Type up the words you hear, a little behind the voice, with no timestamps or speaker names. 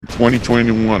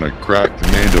2021, a crack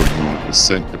commando unit was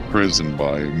sent to prison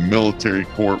by a military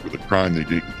court with a crime they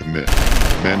didn't commit.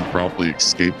 The men promptly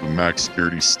escaped a max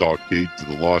security stockade to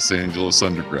the Los Angeles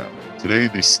underground. Today,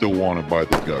 they still wanted by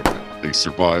the government. They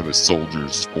survive a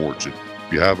soldier's fortune.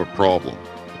 If you have a problem,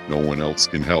 no one else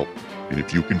can help. And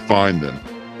if you can find them,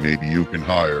 maybe you can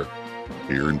hire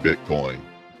here in Bitcoin.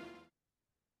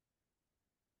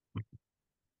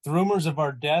 The rumors of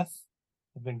our death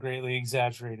have been greatly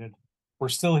exaggerated. We're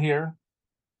still here.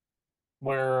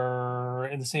 We're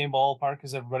in the same ballpark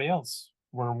as everybody else.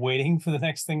 We're waiting for the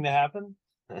next thing to happen,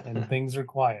 and things are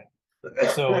quiet.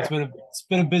 So it's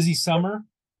been a busy summer.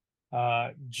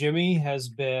 Jimmy has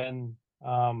been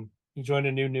he joined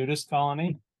a new nudist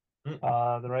colony.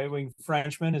 The right-wing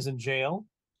Frenchman is in jail,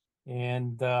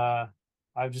 and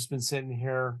I've just been sitting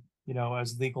here,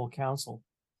 as legal counsel.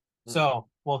 So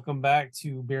welcome back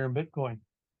to Beer and Bitcoin.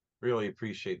 Really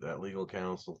appreciate that legal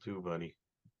counsel too, buddy.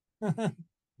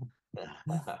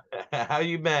 How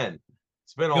you been?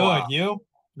 It's been a while. Good, you?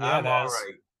 Yeah, I'm all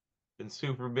right. Been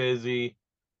super busy.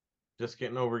 Just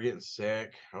getting over getting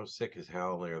sick. I was sick as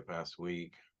hell there the past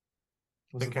week.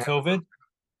 Was it COVID?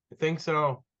 I think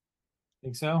so.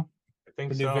 Think so? I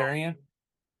think the so. New variant?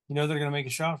 They're going to make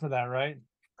a shot for that, right?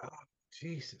 Oh,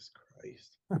 Jesus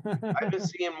Christ. I've been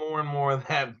seeing more and more of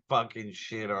that fucking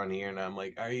shit on here, and I'm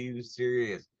like, are you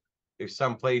serious? There's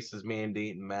some places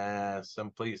mandating masks,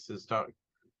 some places talk,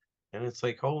 and it's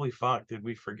like, holy fuck, did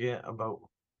we forget about,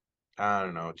 I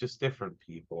don't know, just different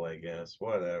people, I guess,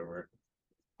 whatever.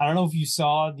 I don't know if you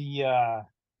saw the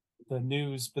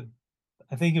news, but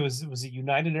I think was it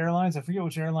United Airlines? I forget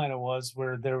which airline it was,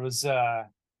 where there was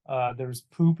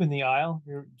poop in the aisle.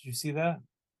 Did you see that?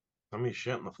 Somebody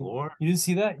shit on the floor? You didn't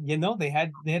see that? They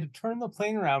had to turn the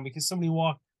plane around because somebody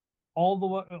walked all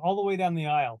the way down the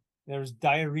aisle. There was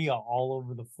diarrhea all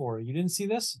over the floor. You didn't see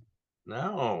this?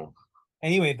 No.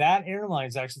 Anyway, that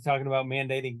airline's actually talking about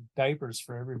mandating diapers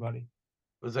for everybody.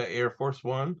 Was that Air Force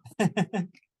One? Was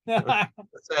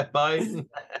that Biden?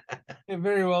 It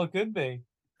very well could be.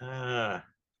 It's a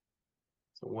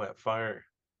wet fire.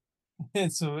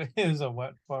 It was a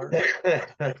wet fart.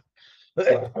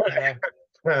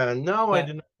 No, I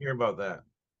did not hear about that.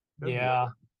 Good yeah.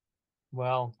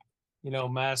 Lord. Well,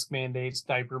 mask mandates,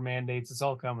 diaper mandates, it's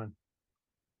all coming.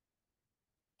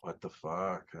 What the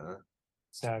fuck, huh?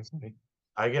 Exactly.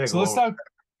 I gotta so go let's talk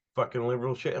fucking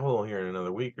liberal shithole here in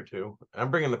another week or two.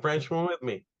 I'm bringing the Frenchman with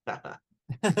me.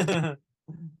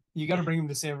 You got to bring him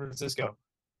to San Francisco.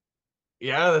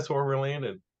 Yeah, that's where we're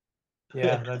landing.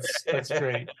 Yeah, that's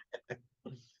great.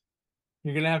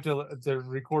 You're gonna have to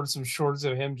record some shorts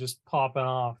of him just popping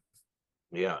off.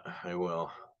 Yeah, I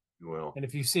will. And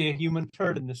if you see a human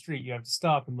turd in the street, you have to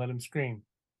stop and let him scream.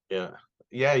 Yeah,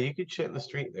 you could shit in the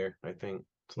street there. I think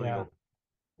it's legal. Yeah,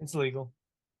 it's legal.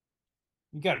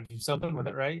 You got to do something with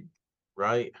it, right?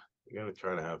 Right. You got to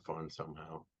try to have fun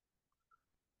somehow.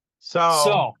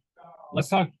 So let's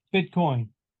talk Bitcoin.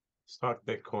 Let's talk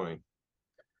Bitcoin.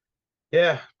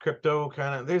 Yeah, crypto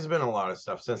kind of. There's been a lot of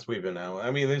stuff since we've been out.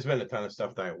 I mean, there's been a ton of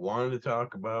stuff that I wanted to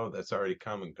talk about that's already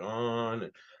come and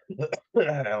gone.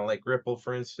 Like Ripple,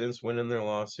 for instance, winning their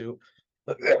lawsuit,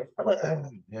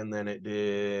 and then it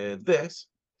did this,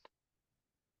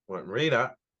 went right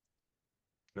up,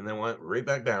 and then went right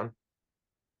back down.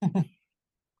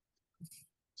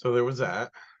 So there was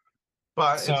that,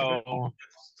 but it's a good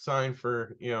sign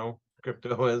for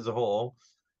crypto as a whole.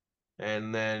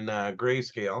 And then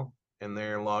Grayscale and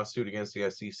their lawsuit against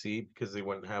the SEC because they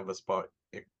wouldn't have a spot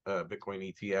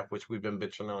Bitcoin ETF, which we've been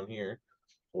bitching on here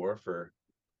for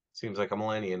seems like a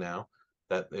millennia now.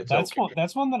 That's okay.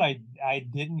 That's one that I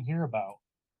didn't hear about.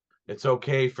 It's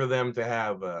okay for them to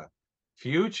have a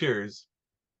futures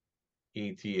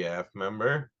ETF,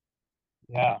 remember?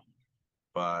 Yeah.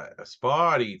 But a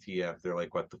spot ETF, they're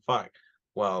like, what the fuck?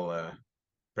 Well,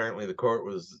 apparently the court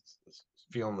was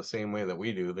feeling the same way that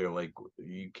we do. They're like,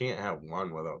 you can't have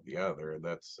one without the other.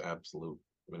 That's absolute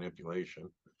manipulation.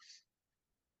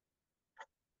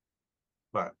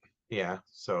 But yeah,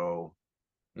 so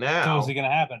now. So is it gonna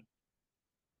happen?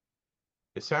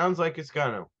 It sounds like it's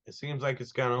gonna. It seems like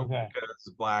it's gonna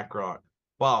because BlackRock.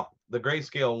 Well, the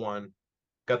Grayscale one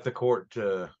got the court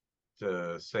to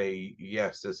say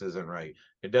yes, this isn't right.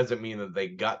 It doesn't mean that they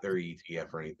got their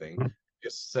ETF or anything.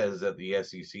 Just says that the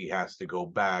SEC has to go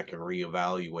back and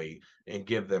reevaluate and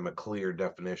give them a clear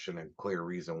definition and clear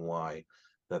reason why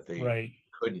that they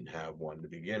couldn't have one to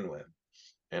begin with.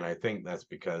 And I think that's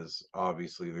because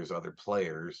obviously there's other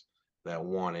players that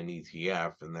want an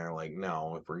ETF and they're like,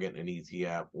 no, if we're getting an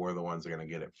ETF, we're the ones that are going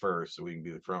to get it first so we can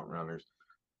be the front runners.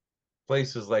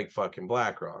 Places like fucking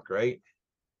BlackRock, right?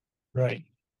 Right.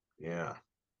 Yeah.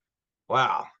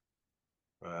 Wow.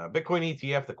 Bitcoin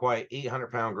ETF, the quiet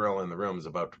 800-pound gorilla in the room, is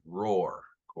about to roar,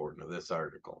 according to this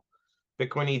article.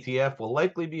 Bitcoin ETF will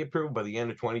likely be approved by the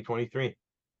end of 2023.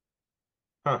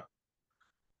 Huh.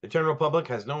 The general public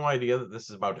has no idea that this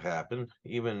is about to happen.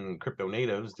 Even crypto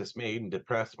natives, dismayed and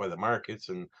depressed by the markets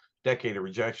and decade of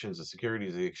rejections of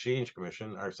Securities and Exchange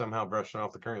Commission, are somehow brushing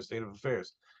off the current state of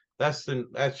affairs. That's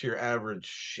your average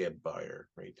shit buyer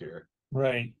right there.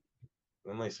 Right.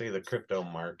 When they say the crypto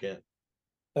market,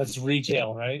 that's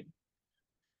retail, right?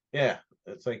 Yeah,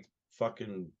 it's like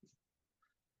fucking.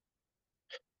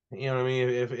 You know what I mean?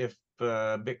 If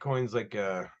Bitcoin's like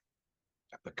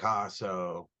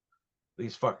Picasso,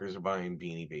 these fuckers are buying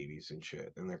Beanie Babies and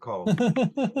shit, and they're called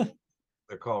the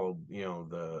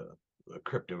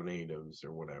crypto natives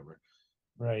or whatever.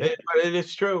 Right. But it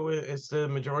is true. It's the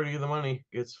majority of the money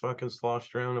gets fucking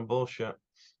sloshed around in bullshit.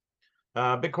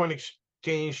 Bitcoin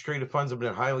exchange traded funds have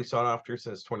been highly sought after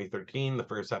since 2013. The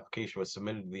first application was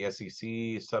submitted to the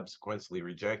SEC, subsequently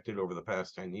rejected over the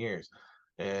past 10 years,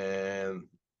 and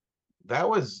that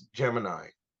was Gemini.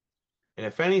 And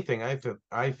if anything, I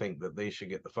think that they should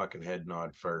get the fucking head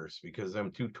nod first, because them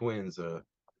two twins,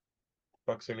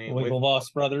 fuck's their name?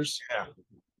 Winklevoss brothers. Yeah,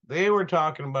 they were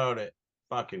talking about it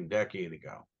fucking decade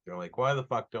ago. They're like, why the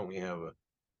fuck don't we have a,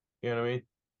 you know what I mean?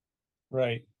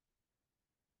 Right.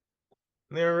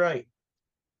 And they were right,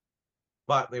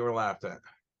 but they were laughed at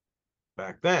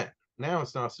back then. Now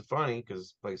it's not so funny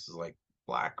because places like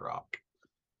BlackRock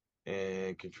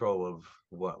and control of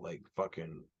what, like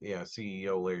fucking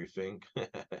CEO Larry Fink. They're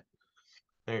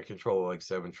in control of like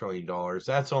 $7 trillion.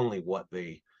 That's only what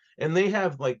and they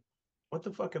have like, what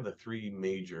the fuck are the three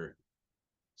major,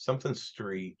 something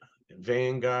Street,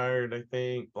 Vanguard, I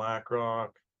think,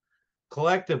 BlackRock.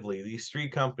 Collectively, these three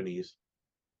companies,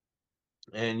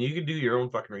 and you can do your own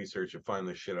fucking research and find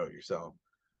this shit out yourself.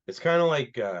 It's kind of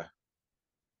like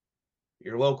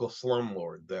your local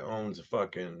slumlord that owns a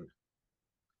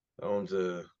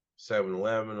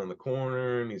 7-Eleven on the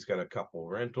corner, and he's got a couple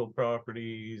rental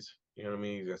properties. You know what I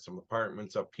mean? He's got some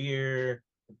apartments up here.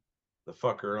 The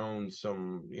fucker owns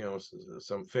some,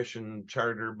 some fishing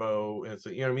charter boat. And it's,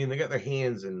 you know what I mean? They got their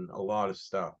hands in a lot of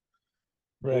stuff.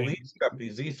 Well, Right.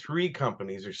 these three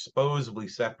companies are supposedly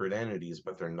separate entities,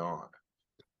 but they're not.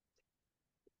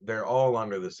 They're all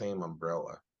under the same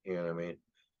umbrella. You know what I mean?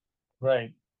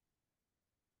 Right.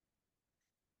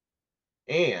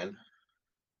 And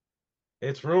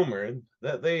it's rumored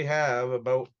that they have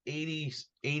about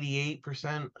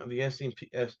 88% of the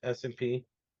S&P.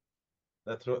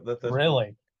 That's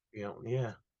Really?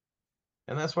 Yeah.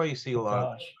 And that's why you see a Oh, lot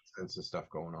of gosh. sensitive stuff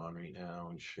going on right now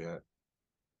and shit.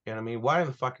 You know what I mean? Why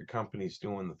the fuck are companies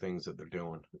doing the things that they're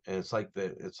doing? And it's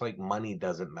like money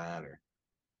doesn't matter.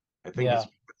 I think Yeah.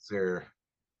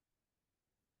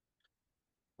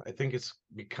 I think it's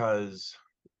because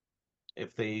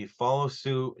if they follow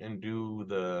suit and do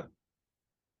the,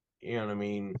 you know what I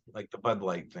mean, like the Bud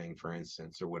Light thing, for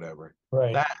instance, or whatever,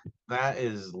 Right. that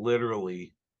is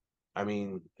literally, I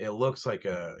mean, it looks like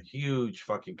a huge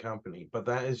fucking company, but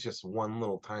that is just one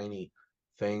little tiny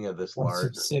thing of this One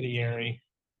large. subsidiary.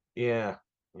 Yeah,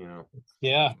 you know.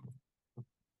 Yeah.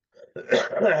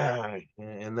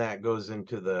 And that goes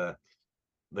into the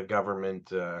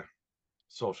government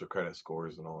social credit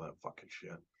scores and all that fucking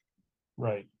shit.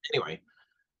 Right. Anyway,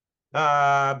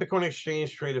 Bitcoin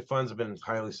exchange traded funds have been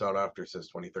highly sought after since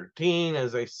 2013,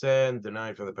 as I said,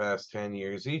 denied for the past 10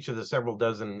 years. Each of the several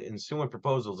dozen ensuing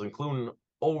proposals, including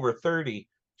over 30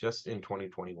 just in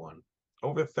 2021.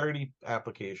 Over 30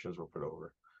 applications were put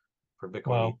over for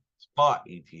Bitcoin spot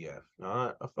ETF,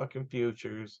 not a fucking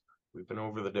futures. We've been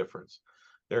over the difference.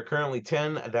 There are currently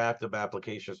 10 adaptive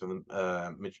applications from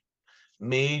the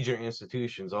major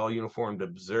institutions. All uniformed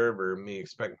observer may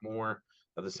expect more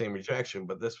of the same rejection,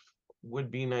 but this would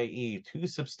be naive. Two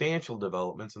substantial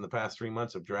developments in the past 3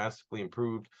 months have drastically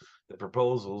improved the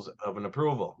proposals of an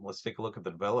approval. Let's take a look at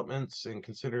the developments and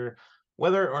consider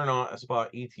whether or not a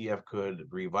spot ETF could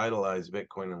revitalize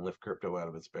Bitcoin and lift crypto out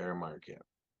of its bear market.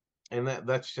 And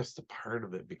that's just a part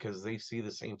of it, because they see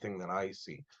the same thing that I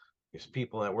see. There's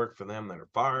people that work for them that are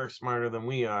far smarter than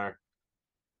we are,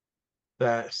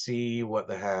 that see what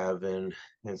they have and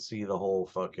see the whole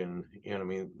fucking, you know what I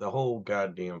mean, the whole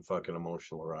goddamn fucking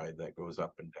emotional ride that goes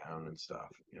up and down and stuff.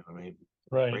 You know what I mean?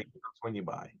 Right. Right now is when you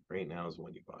buy. Right now is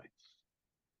when you buy.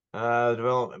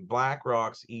 Development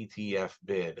BlackRock's ETF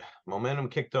bid. Momentum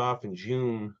kicked off in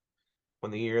June,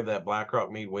 when the year that BlackRock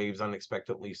made waves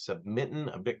unexpectedly submitting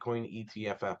a Bitcoin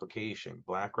ETF application.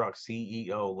 BlackRock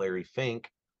CEO Larry Fink,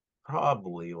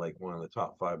 probably like one of the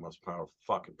top 5 most powerful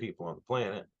fucking people on the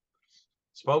planet,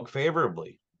 spoke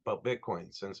favorably about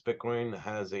Bitcoin, since Bitcoin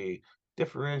has a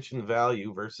differential in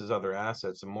value versus other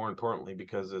assets, and more importantly,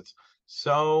 because it's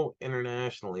so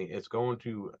internationally, it's going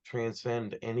to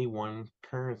transcend any one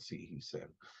currency, he said.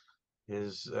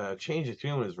 His change of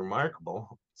tune is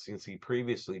remarkable since he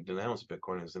previously denounced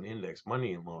Bitcoin as an index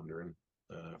money laundering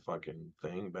fucking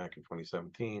thing back in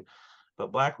 2017.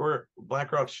 But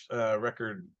BlackRock's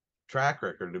track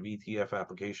record of ETF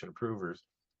application approvers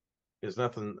is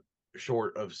nothing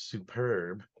short of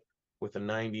superb, with a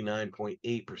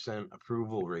 99.8%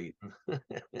 approval rate.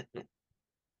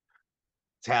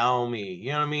 Tell me,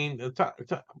 you know what I mean? Talk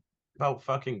about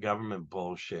fucking government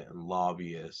bullshit and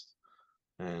lobbyists,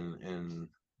 and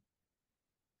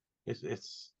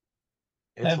it's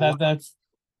That's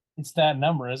it's that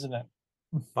number, isn't it?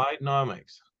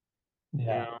 Bidenomics. You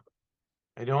Yeah. know,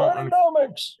 I don't.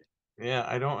 Bidenomics. Yeah,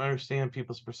 I don't understand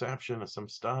people's perception of some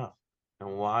stuff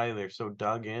and why they're so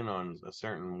dug in on a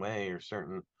certain way or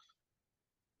certain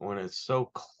when it's so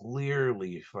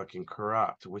clearly fucking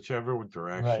corrupt, whichever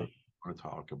direction Right. you want to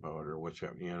talk about or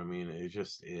whichever, you know what I mean? It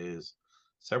just is.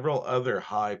 Several other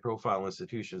high profile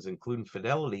institutions, including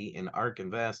Fidelity and ARK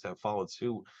Invest, have followed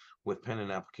suit with pending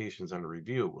applications under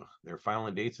review. Their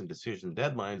filing dates and decision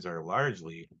deadlines are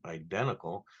largely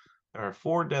identical. There are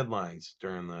 4 deadlines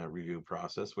during the review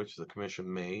process, which the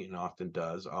commission may and often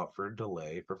does offer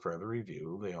delay for further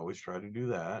review. They always try to do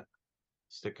that.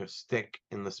 Stick a stick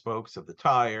in the spokes of the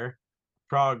tire.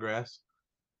 Progress.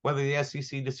 Whether the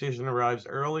SEC decision arrives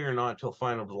early or not until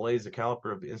final delays, the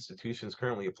caliber of the institutions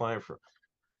currently applying for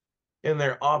in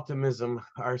their optimism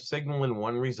are signaling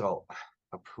one result: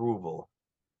 approval.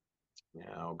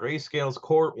 Now, Grayscale's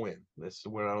court win. This is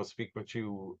when I was speaking with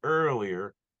you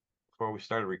earlier before we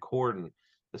started recording.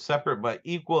 The separate but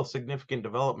equal significant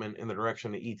development in the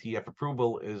direction of ETF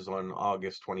approval is on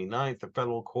August 29th, the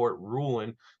federal court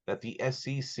ruling that the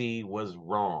SEC was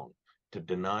wrong to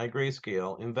deny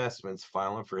Grayscale investments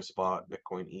filing for a spot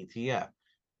Bitcoin ETF.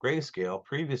 Grayscale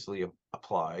previously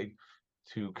applied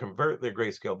to convert their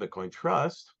Grayscale Bitcoin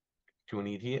Trust to an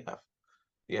ETF.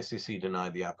 The SEC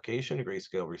denied the application.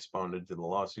 Grayscale responded to the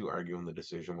lawsuit, arguing the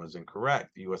decision was incorrect.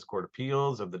 The U.S. Court of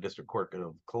Appeals of the District Court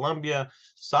of Columbia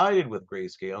sided with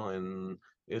Grayscale in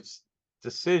its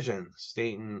decision,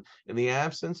 stating, in the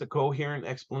absence of coherent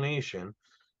explanation,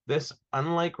 this,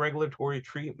 unlike regulatory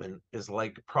treatment, is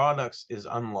like products is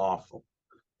unlawful.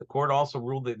 The court also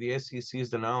ruled that the SEC's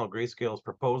denial of Grayscale's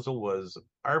proposal was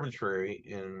arbitrary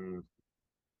and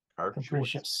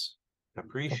Capricious.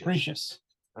 Capricious.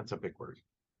 That's a big word.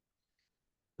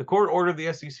 The court ordered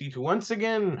the SEC to once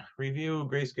again review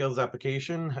Grayscale's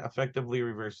application, effectively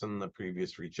reversing the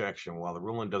previous rejection. While the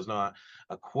ruling does not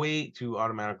equate to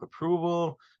automatic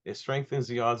approval, it strengthens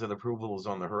the odds that approval is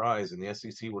on the horizon. The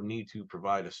SEC will need to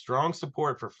provide a strong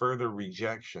support for further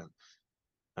rejection.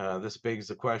 This begs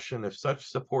the question, if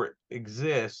such support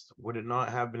exists, would it not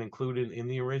have been included in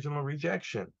the original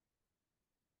rejection?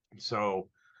 So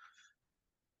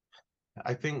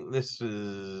I think this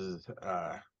is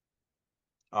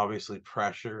obviously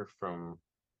pressure from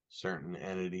certain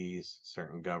entities,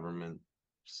 certain government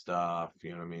stuff.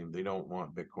 You know what I mean? They don't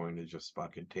want Bitcoin to just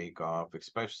fucking take off,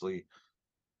 especially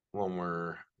when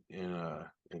we're in a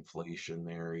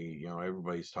inflationary, you know,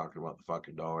 everybody's talking about the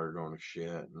fucking dollar going to shit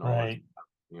and all that.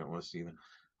 You know, let's see that.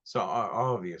 So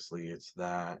obviously it's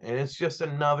that. And it's just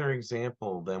another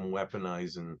example of them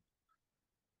weaponizing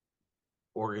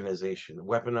organization,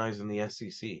 weaponizing the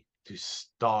SEC to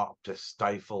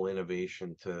stifle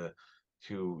innovation, to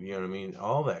you know what I mean,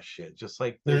 all that shit. Just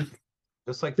like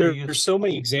There's so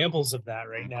many examples of that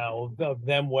right now of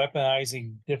them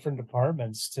weaponizing different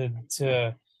departments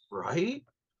to right,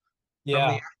 yeah,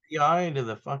 from the FBI to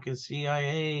the fucking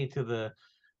CIA to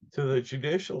the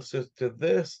judicial system to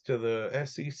this to the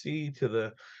SEC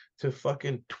to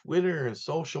fucking Twitter and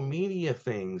social media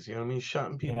things. You know what I mean,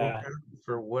 shutting people down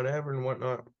for whatever and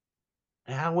whatnot.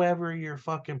 However your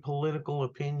fucking political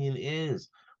opinion is,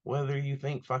 whether you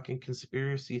think fucking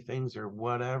conspiracy things or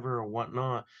whatever or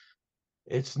whatnot,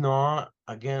 it's not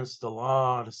against the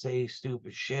law to say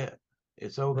stupid shit.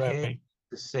 It's okay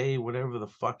to say whatever the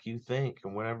fuck you think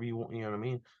and whatever you want, you know what I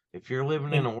mean? If you're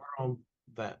living in a world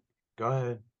that, go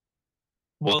ahead.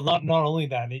 Well, not only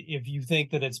that, if you think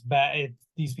that it's bad,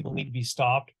 these people need to be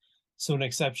stopped, so an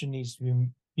exception needs to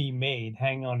be made.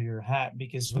 Hang on to your hat,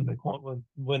 because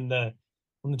when the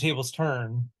tables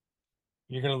turn,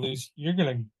 you're gonna lose. You're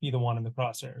gonna be the one in the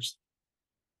crosshairs.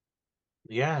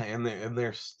 Yeah, and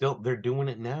they're doing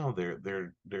it now.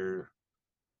 They're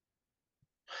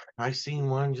I seen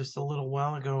one just a little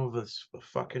while ago of this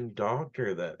fucking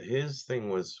doctor that his thing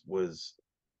was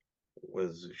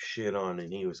shit on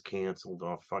and he was canceled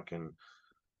off fucking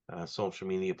social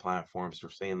media platforms were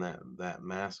saying that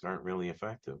masks aren't really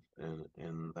effective,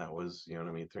 and that was, you know what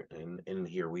I mean. And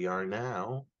here we are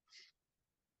now.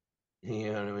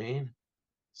 You know what I mean?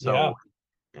 Yeah. So,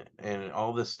 and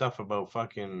all this stuff about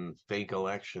fucking fake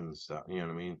elections stuff. You know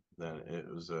what I mean? That it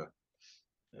was a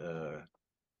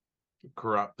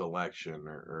corrupt election,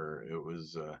 or it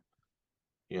was,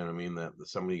 you know what I mean, that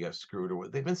somebody got screwed, or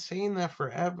what. They've been saying that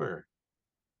forever.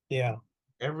 Yeah.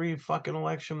 Every fucking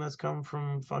election that's come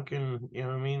from fucking, you know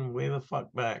what I mean, way the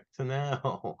fuck back to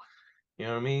now. You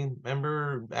know what I mean?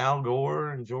 Remember Al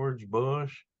Gore and George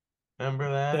Bush? Remember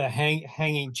The that?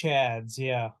 hanging chads.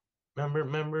 Yeah.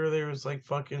 Remember there was like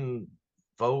fucking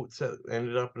votes that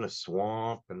ended up in a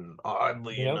swamp, and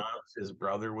oddly Yep. enough, his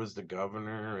brother was the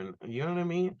governor, and you know what I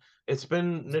mean? It's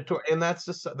been notorious, and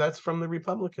that's from the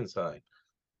Republican side.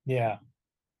 Yeah.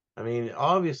 I mean,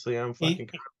 obviously, I'm It, fucking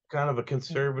kind of a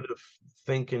conservative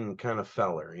thinking kind of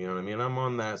feller. You know what I mean? I'm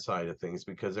on that side of things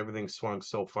because everything swung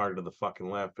so far to the fucking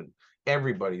left, and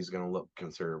everybody's gonna look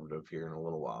conservative here in a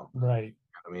little while. right.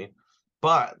 I mean,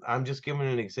 but I'm just giving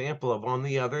an example of on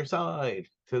the other side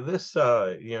to this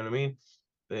side. You know what I mean?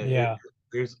 Yeah.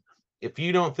 There's, if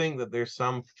you don't think that there's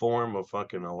some form of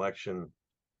fucking election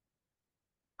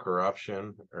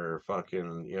corruption or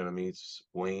fucking, you know what I mean,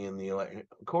 swaying the election,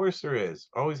 of course there is.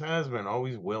 Always has been,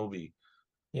 always will be.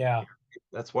 Yeah.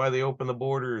 That's why they open the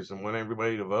borders and want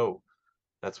everybody to vote.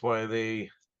 That's why they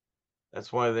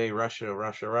Russia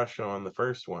on the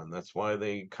first one. That's why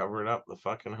they covered up the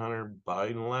fucking Hunter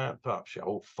Biden laptop shit.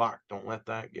 Oh fuck, don't let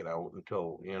that get out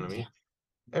until, you know what I mean?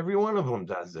 Every one of them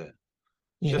does it.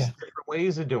 It's Yeah. just different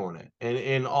ways of doing it.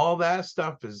 And all that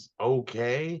stuff is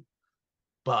okay,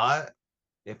 but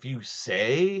if you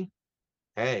say,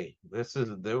 hey,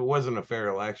 there wasn't a fair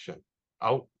election.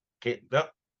 Oh, get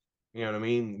up, you know what I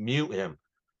mean? Mute him.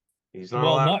 He's not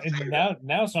Well, allowed not to say that.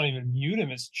 now. It's not even mute him.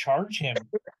 It's charge him.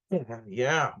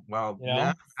 Yeah, well, You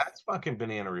now know. that's fucking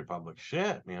banana republic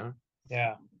shit, man.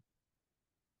 Yeah.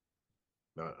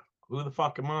 Uh, who the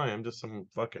fuck am I? I'm just some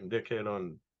fucking dickhead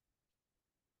on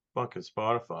fucking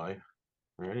Spotify,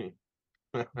 right?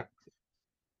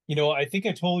 You know, I think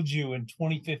I told you in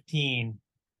 2015,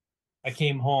 I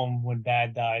came home when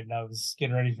Dad died, and I was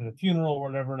getting ready for the funeral or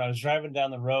whatever. And I was driving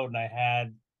down the road, and I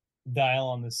had dial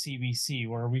on the CBC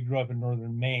where we grew up in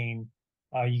northern Maine.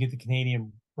 You get the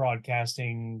Canadian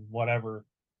broadcasting whatever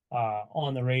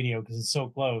on the radio because it's so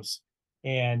close.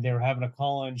 And they were having a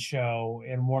call-in show,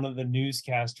 and one of the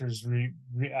newscasters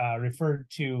referred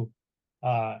to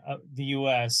the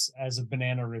U.S. as a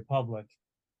banana republic.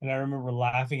 And I remember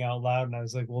laughing out loud, and I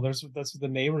was like, "Well, that's what the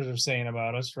neighbors are saying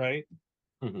about us, right?"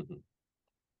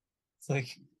 It's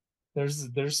like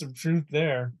there's some truth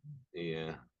there.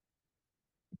 Yeah.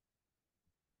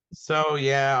 So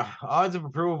yeah, odds of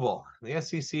approval. The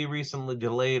SEC recently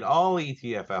delayed all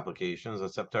ETF applications on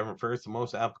September 1st. The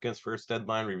most applicants' first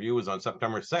deadline review was on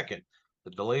September 2nd.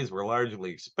 The delays were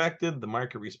largely expected. The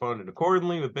market responded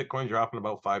accordingly, with Bitcoin dropping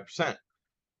about 5%.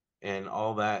 And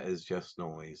all that is just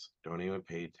noise. Don't even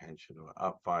pay attention to it.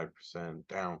 Up 5%,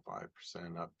 down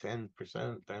 5%, up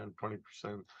 10%, down 20%.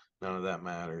 None of that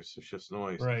matters. It's just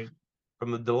noise. Right. From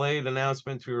the delayed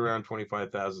announcement to around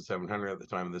 25,700 at the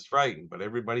time of this writing, but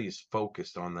everybody's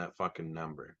focused on that fucking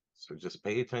number. So just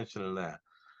pay attention to that.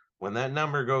 When that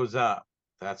number goes up,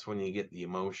 that's when you get the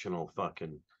emotional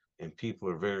fucking, and people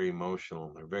are very emotional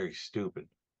and they're very stupid.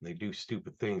 They do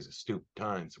stupid things at stupid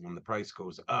times. And when the price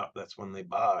goes up, that's when they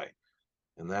buy.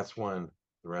 And that's when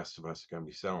the rest of us are going to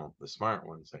be selling, the smart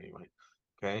ones anyway.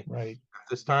 Okay. Right. At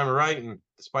this time of writing,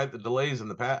 despite the delays in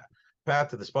the path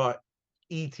to the spot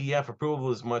ETF approval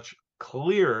is much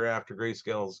clearer after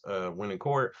Grayscale's win in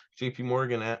court. JP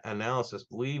Morgan analysis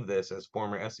believe this, as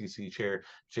former SEC chair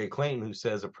Jay Clayton, who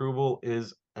says approval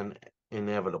is an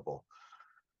inevitable.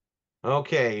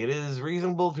 Okay, it is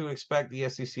reasonable to expect the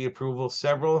SEC approval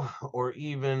several or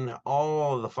even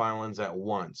all of the filings at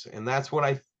once. And that's what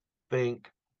I think,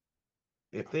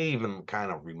 if they even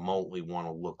kind of remotely want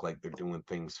to look like they're doing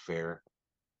things fair,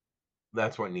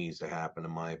 that's what needs to happen,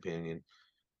 in my opinion.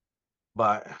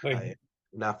 But Like it's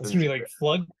nothing's, gonna be like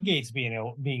floodgates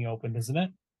being opened, isn't it?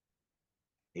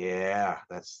 yeah,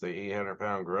 that's the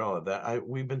 800-pound gorilla that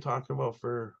we've been talking about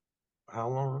for how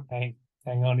long? Hang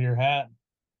on to your hat.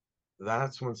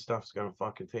 That's when stuff's gonna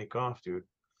fucking take off, dude.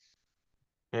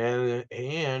 And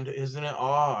isn't it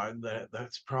odd that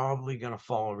that's probably gonna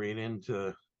fall right into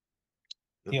the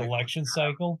The Bitcoin, election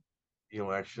cycle. the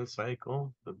election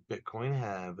cycle, the Bitcoin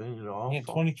halving, it all Man,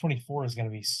 falls 2024 is gonna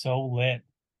be so lit.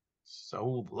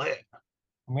 so lit.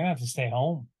 I'm gonna have to stay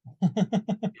home. You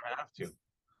have to.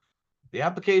 The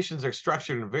applications are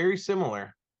structured and very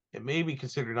similar. It may be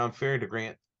considered unfair to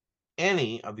grant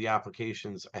any of the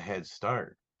applications a head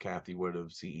start, Kathy Wood of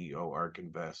CEO ARK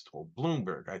Invest told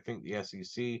Bloomberg. I think the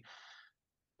SEC,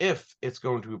 if it's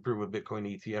going to approve a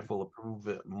Bitcoin ETF, will approve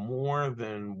it more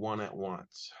than one at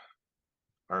once.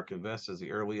 ARK Invest is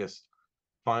the earliest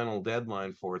final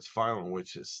deadline for its filing,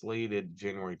 which is slated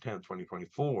January 10th,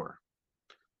 2024.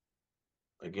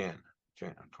 Again,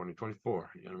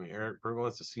 2024. You know what I mean? Eric Bergel,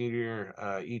 a senior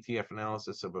ETF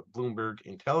analysis of a Bloomberg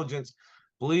Intelligence,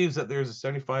 believes that there's a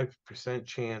 75%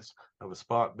 chance of a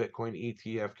spot Bitcoin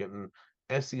ETF getting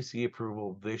SEC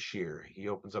approval this year. He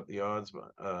opens up the odds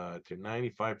to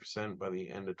 95% by the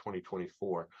end of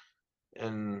 2024.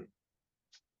 And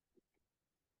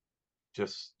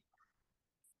just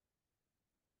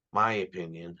my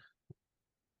opinion,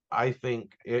 I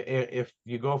think if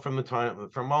you go from the time,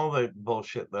 from all the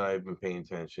bullshit that I've been paying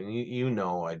attention, you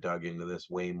know I dug into this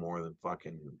way more than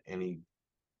fucking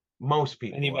most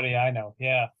people. Anybody I know,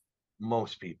 yeah.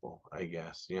 Most people, I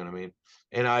guess, you know what I mean?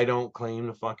 And I don't claim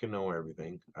to fucking know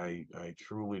everything. I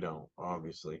truly don't,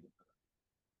 obviously.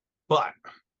 But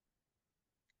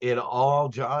it all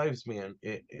jives, man.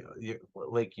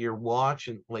 Like you're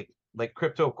watching, like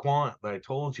crypto quant that I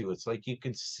told you. It's like you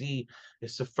can see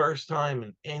it's the first time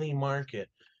in any market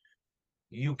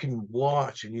you can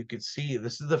watch and you can see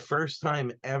this is the first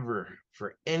time ever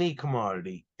for any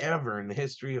commodity ever in the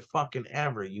history of fucking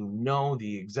ever. You know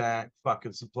the exact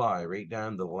fucking supply right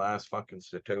down to the last fucking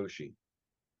Satoshi.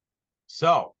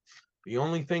 So the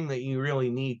only thing that you really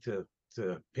need to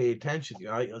pay attention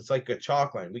to, it's like a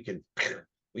chalk line. We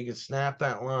can snap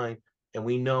that line and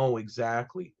we know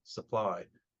exactly supply.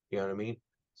 You know what I mean?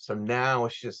 So now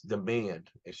it's just demand.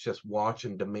 It's just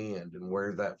watching demand and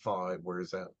where's that fall?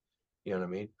 Where's that? You know what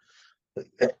I mean?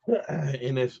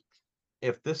 And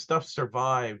if this stuff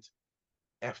survived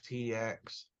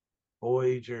FTX,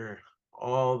 Voyager,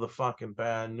 all the fucking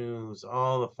bad news,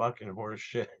 all the fucking horse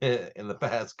shit in the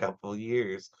past couple of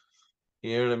years,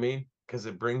 you know what I mean? Because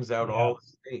it brings out all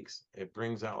the snakes. It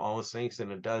brings out all the snakes,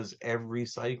 and it does every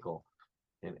cycle.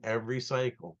 In every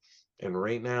cycle. And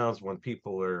right now is when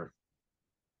people are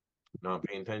not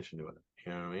paying attention to it.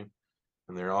 You know what I mean?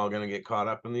 And they're all going to get caught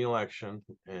up in the election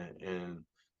and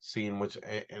seeing which,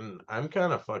 and I'm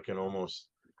kind of fucking almost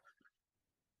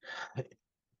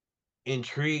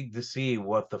intrigued to see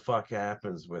what the fuck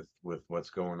happens with what's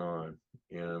going on.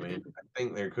 You know what I mean? I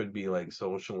think there could be like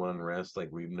social unrest like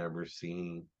we've never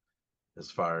seen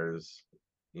as far as,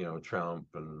 you know, Trump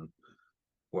and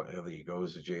whether he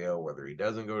goes to jail, whether he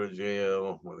doesn't go to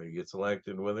jail, whether he gets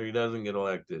elected, whether he doesn't get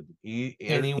elected.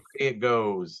 Any way it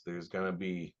goes, there's gonna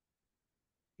be,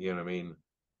 you know what I mean?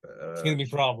 It's gonna be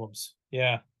problems.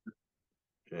 Yeah.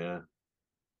 Yeah.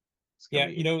 Yeah,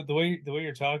 you know, the way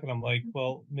you're talking, I'm like,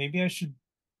 well, maybe I should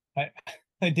I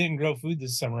I didn't grow food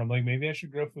this summer. I'm like, maybe I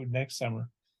should grow food next summer.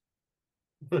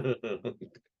 Improve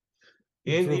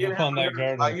upon that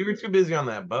garden. You were too busy on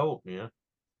that boat, yeah.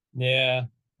 Yeah.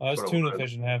 I was tuna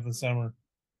fishing half the summer.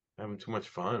 Having too much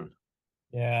fun.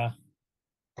 Yeah.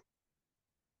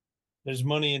 There's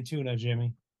money in tuna,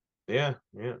 Jimmy. Yeah,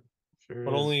 yeah. Sure.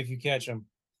 But only if you catch them.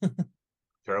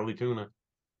 Charlie Tuna.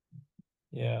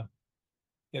 Yeah.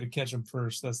 You got to catch them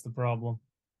first. That's the problem.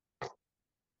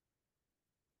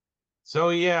 So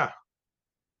yeah.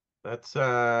 That's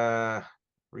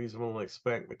reasonable to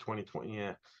expect by 2020.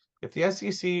 Yeah. If the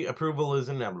SEC approval is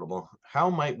inevitable, how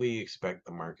might we expect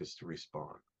the markets to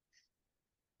respond?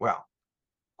 Well,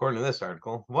 according to this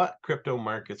article, what crypto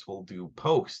markets will do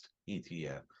post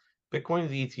ETF?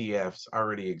 Bitcoin's ETFs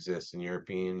already exist in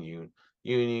European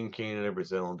Union, Canada,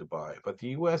 Brazil, and Dubai, but the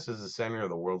US is the center of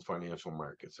the world's financial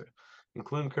markets.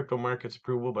 Including crypto markets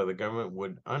approval by the government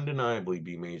would undeniably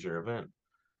be a major event.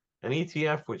 An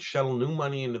ETF would shuttle new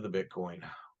money into the Bitcoin,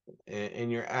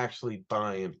 and you're actually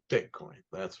buying Bitcoin.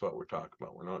 That's what we're talking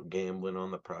about. We're not gambling on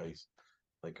the price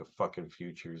like a fucking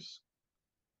futures.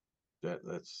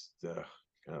 That's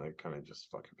kind of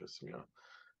just fucking pisses me off.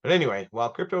 But anyway, while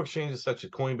crypto exchanges such as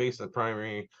Coinbase are the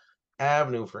primary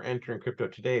avenue for entering crypto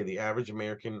today, the average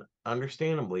American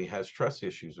understandably has trust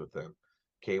issues with them.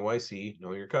 KYC,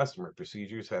 know your customer,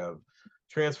 procedures have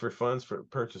transfer funds for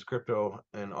purchase crypto,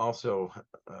 and also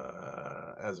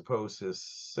as opposed to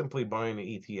simply buying an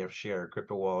ETF share,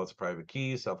 crypto wallets, private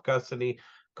keys, self-custody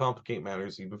complicate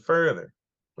matters even further,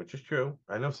 which is true.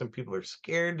 I know some people are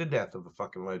scared to death of the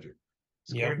fucking ledger.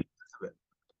 Scared to death of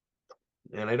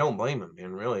it. And I don't blame them,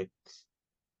 man, really.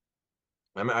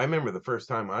 I remember the first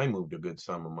time I moved a good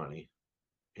sum of money.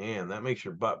 Man, that makes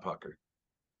your butt pucker.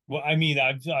 Well, I mean,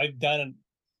 I've done it.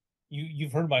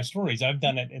 You've heard my stories. I've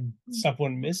done it and stuff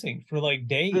went missing for like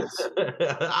days. You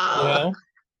know?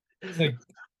 It's like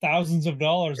thousands of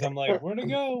dollars. I'm like, where'd it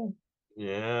go?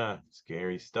 Yeah,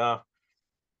 scary stuff.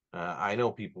 I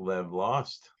know people that have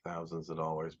lost thousands of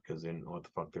dollars because they didn't know what the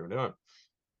fuck they were doing.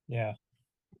 Yeah.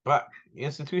 But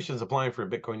institutions applying for a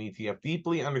Bitcoin ETF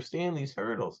deeply understand these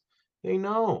hurdles. They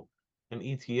know an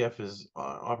ETF is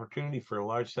opportunity for a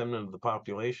large segment of the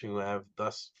population who have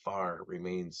thus far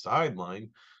remained sidelined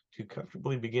to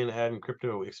comfortably begin adding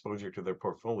crypto exposure to their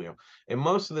portfolio. And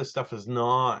most of this stuff is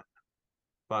not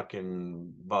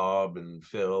fucking Bob and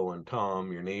Phil and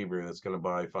Tom, your neighbor, that's going to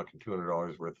buy fucking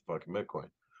 $200 worth of fucking Bitcoin.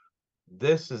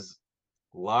 This is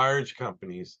large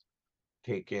companies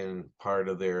taking part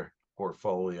of their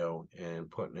portfolio and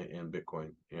putting it in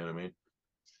Bitcoin. You know what I mean?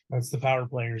 That's the power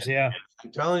players. Yeah.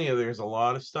 I'm telling you, there's a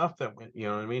lot of stuff that went, you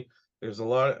know what I mean? There's a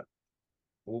lot of,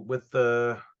 with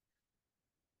the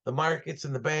markets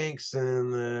and the banks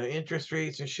and the interest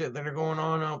rates and shit that are going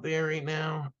on out there right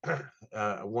now.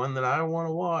 One that I want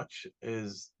to watch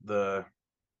is the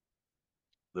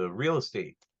real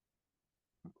estate,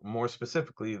 more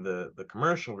specifically the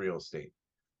commercial real estate.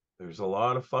 There's a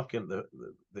lot of fucking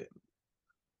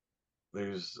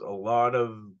there's a lot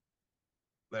of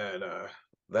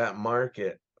that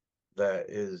market that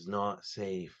is not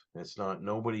safe. It's not,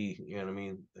 nobody, you know what I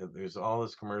mean? There's all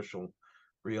this commercial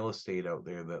real estate out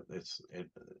there that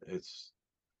it's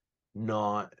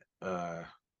not a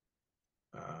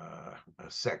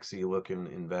sexy looking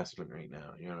investment right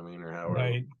now. You know what I mean? Or however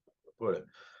Right. put it.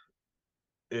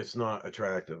 It's not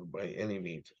attractive by any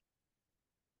means.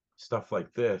 Stuff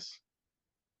like this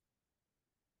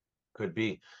could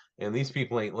be. And these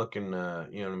people ain't looking, you know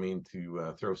what I mean,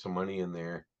 to throw some money in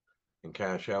there and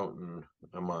cash out in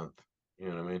a month. You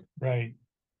know what I mean? Right.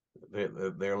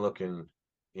 They're looking,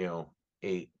 you know,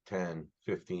 8, 10,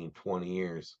 15, 20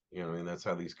 years. You know what I mean? That's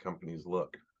how these companies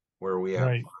look. Where we at?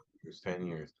 Right. 5 years, 10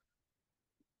 years.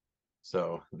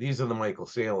 So these are the Michael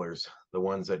Saylors, the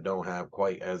ones that don't have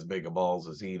quite as big a balls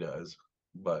as he does.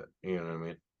 But you know what I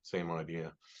mean? Same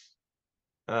idea.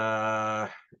 Uh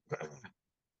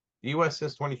The US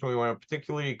since 2021,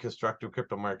 particularly constructive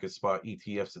crypto market spot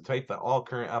ETFs, the type that all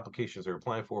current applications are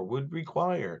applying for, would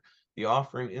require the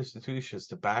offering institutions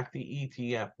to back the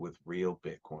ETF with real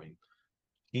Bitcoin.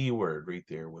 Keyword right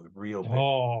there, with real Bitcoin.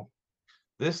 Oh,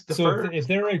 This so defers. if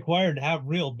they're required to have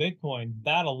real Bitcoin,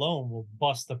 that alone will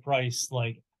bust the price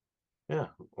like Yeah,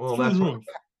 well, through that's the what roof.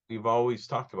 we've always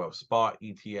talked about. Spot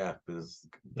ETF is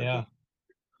the Yeah.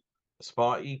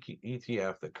 spot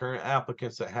ETF. The current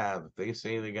applicants that have, if they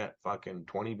say they got fucking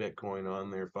 20 Bitcoin on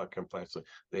their fucking platform,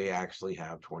 they actually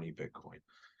have 20 Bitcoin.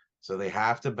 So they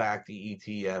have to back the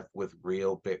ETF with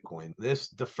real Bitcoin. This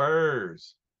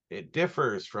differs. It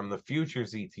differs from the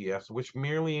futures ETFs, which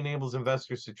merely enables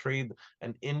investors to trade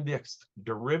an indexed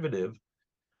derivative.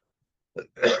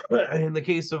 In the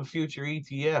case of future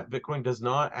ETF, Bitcoin does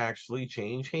not actually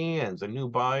change hands. A new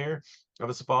buyer of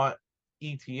a spot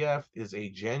ETF is a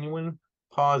genuine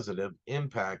positive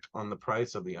impact on the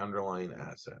price of the underlying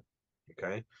asset.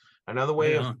 Okay. Another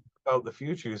way of about the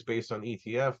futures based on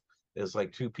ETF is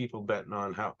like two people betting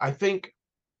on how, I think,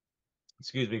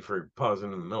 excuse me for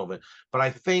pausing in the middle of it, but I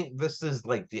think this is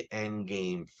like the end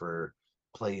game for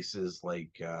places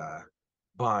like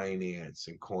Binance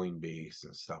and Coinbase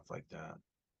and stuff like that.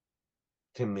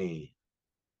 To me,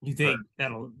 You think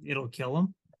it'll kill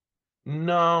them?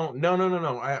 no, no, no, no,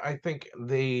 no. I think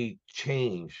they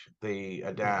change, they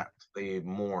adapt, they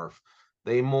morph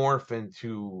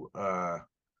into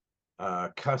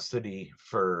custody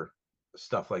for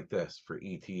stuff like this, for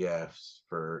ETFs,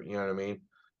 for, you know what I mean?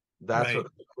 That's Right.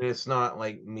 what, it's not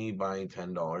like me buying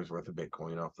 $10 worth of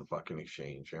Bitcoin off the fucking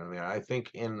exchange. You know what I mean? I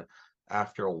think in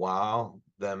after a while,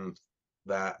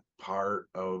 that part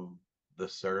of the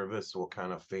service will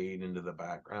kind of fade into the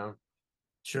background.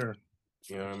 Sure.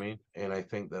 You know what I mean? And I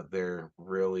think that they're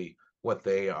really, what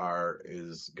they are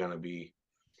is gonna be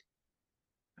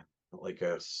like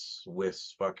a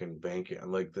Swiss fucking bank,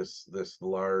 like this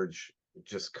large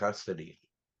just custody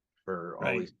for all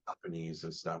Right. these companies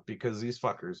and stuff, because these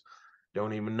fuckers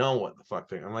don't even know what the fuck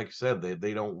they, and like I said,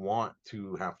 they don't want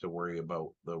to have to worry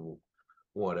about the They're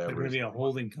whatever. going to be a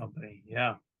holding company.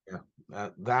 Yeah. Yeah,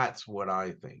 that's what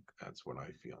I think. That's what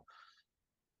I feel.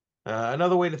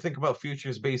 Another way to think about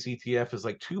futures-based ETF is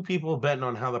like two people betting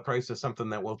on how the price of something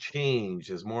that will change,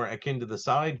 is more akin to the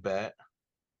side bet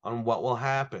on what will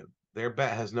happen. Their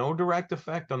bet has no direct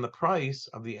effect on the price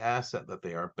of the asset that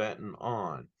they are betting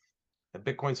on. A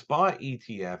Bitcoin spot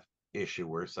ETF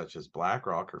issuer, such as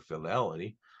BlackRock or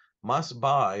Fidelity, must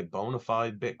buy bona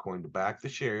fide Bitcoin to back the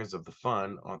shares of the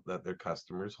fund that their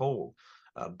customers hold.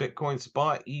 A Bitcoin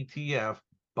spot ETF,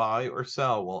 buy or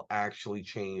sell, will actually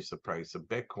change the price of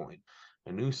Bitcoin.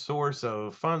 A new source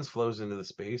of funds flows into the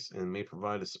space and may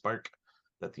provide a spark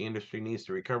that the industry needs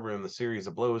to recover in the series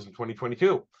of blows in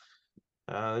 2022.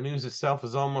 The news itself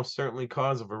is almost certainly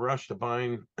cause of a rush to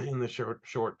buying in the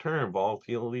short term.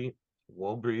 Volatility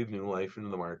will breathe new life into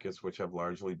the markets, which have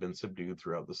largely been subdued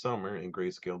throughout the summer. And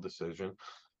Grayscale decision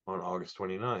on August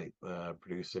 29th,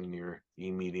 producing near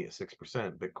immediate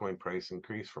 6%. Bitcoin price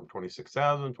increase from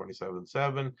 26,000,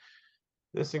 27,700.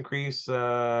 This increase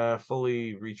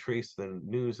fully retraced the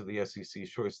news of the SEC's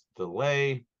choice to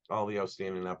delay all the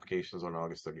outstanding applications on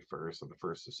August 31st, and the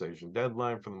first decision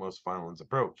deadline for the most finalized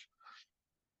approach.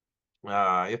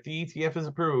 If the ETF is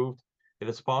approved, it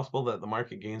is possible that the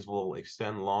market gains will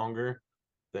extend longer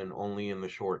than only in the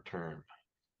short term.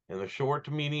 In the short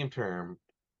to medium term,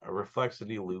 a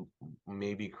reflexity loop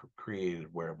may be created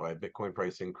whereby Bitcoin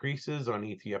price increases on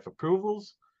ETF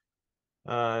approvals.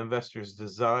 Investors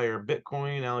desire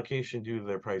Bitcoin allocation due to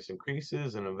their price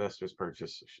increases, and investors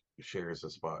purchase shares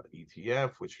of spot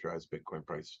ETF, which drives Bitcoin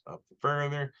price up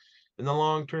further. In the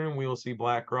long term, we will see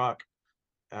BlackRock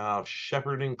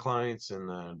shepherding clients in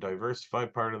a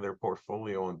diversified part of their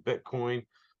portfolio on Bitcoin.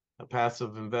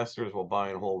 Passive investors will buy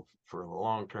and hold for the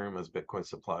long term as Bitcoin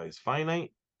supply is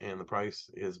finite and the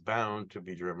price is bound to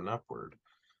be driven upward.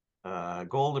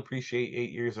 Gold appreciate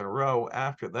 8 years in a row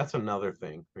after. That's another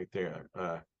thing right there.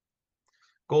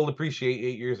 Gold appreciate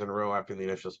 8 years in a row after the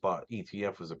initial spot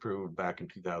ETF was approved back in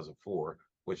 2004,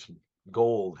 which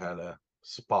gold had a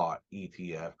spot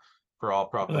ETF for all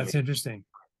Oh, that's interesting.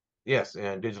 Yes,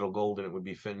 and digital gold, and it would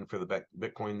be fitting for the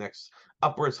Bitcoin next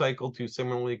upward cycle to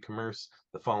similarly commerce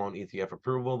the following ETF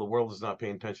approval. The world is not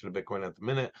paying attention to Bitcoin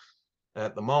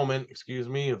at the moment, excuse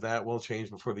me, if that will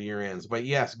change before the year ends. But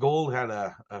yes, gold had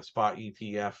a spot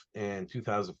ETF in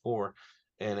 2004,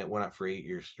 and it went up for 8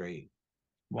 years straight.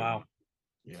 Wow.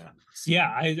 Yeah. Yeah,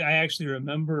 I actually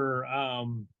remember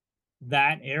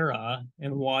that era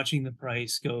and watching the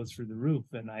price go through the roof,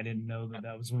 and I didn't know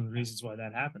that was one of the reasons why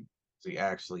that happened. So you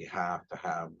actually have to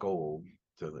have gold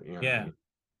to the, you know. Yeah.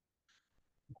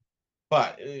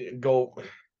 But gold,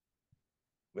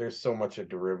 there's so much of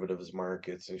derivatives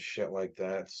markets and shit like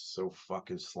that. It's so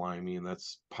fucking slimy, and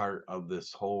that's part of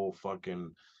this whole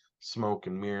fucking smoke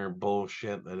and mirror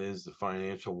bullshit that is the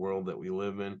financial world that we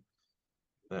live in.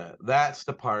 That's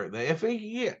the part that if I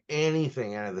get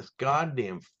anything out of this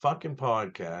goddamn fucking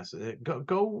podcast,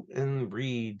 go and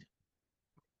read.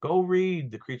 Go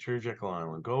read The Creature of Jekyll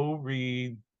Island. Go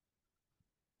read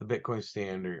the Bitcoin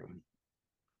Standard.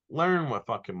 Learn what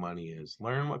fucking money is.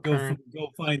 Learn what Go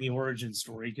find the origin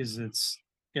story, because it's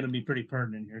gonna be pretty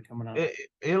pertinent here coming up.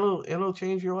 It'll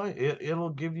change your life.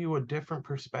 It'll give you a different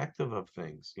perspective of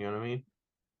things. You know what I mean?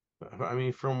 I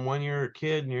mean, from when you're a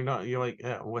kid and you're like,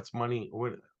 what's money?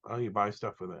 What? Oh, you buy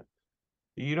stuff with it.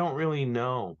 You don't really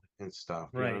know and stuff.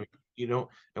 You know what I mean? Right. You don't.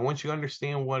 And once you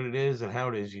understand what it is and how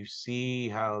it is, you see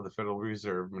how the Federal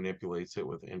Reserve manipulates it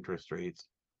with interest rates.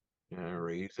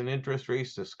 Raising interest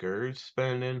rates discourage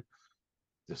spending,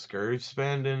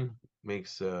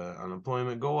 makes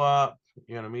unemployment go up.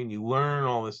 You know what I mean? You learn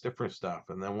all this different stuff.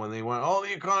 And then when they went, oh,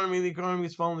 the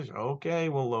economy's falling. Okay,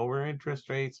 we'll lower interest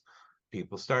rates.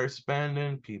 People start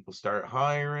spending, people start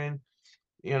hiring.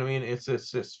 You know what I mean? It's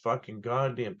this fucking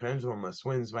goddamn pendulum that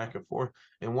swings back and forth.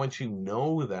 And once you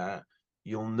know that,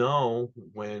 you'll know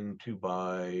when to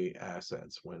buy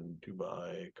assets, when to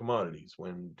buy commodities,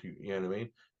 when to, you know what I mean?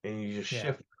 And you just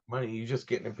shift money. You just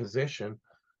get in a position.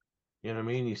 You know what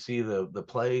I mean? You see the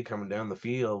play coming down the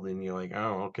field, and you're like,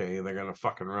 oh, okay, they're gonna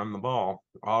fucking run the ball.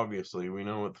 Obviously, we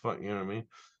know what the fuck, you know what I mean?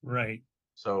 Right.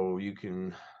 So you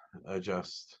can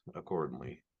adjust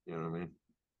accordingly. You know what I mean?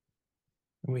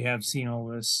 We have seen all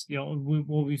this,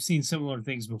 we've seen similar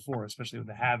things before, especially with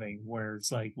the halving, where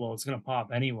it's like, well, it's going to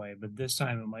pop anyway, but this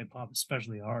time it might pop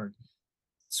especially hard.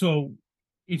 So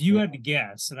if you had to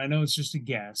guess, and I know it's just a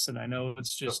guess, and I know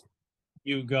it's just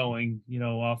you going,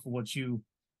 off of what you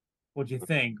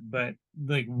think, but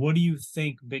like, what do you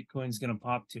think Bitcoin's going to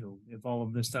pop to if all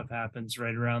of this stuff happens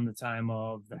right around the time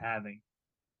of the halving?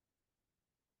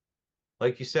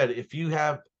 Like you said, if you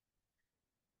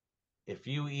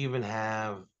even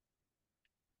have,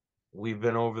 we've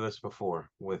been over this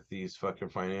before with these fucking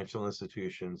financial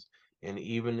institutions, and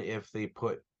even if they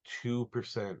put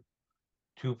 2%,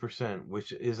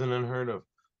 which isn't unheard of,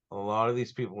 a lot of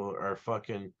these people are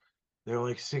fucking, they're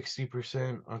like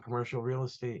 60% on commercial real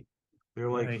estate.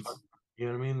 They're like, Right. you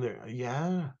know what I mean?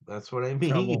 Yeah, that's what I mean.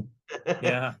 Trouble.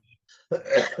 Yeah.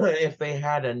 If they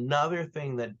had another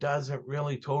thing that doesn't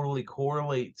really totally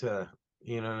correlate to,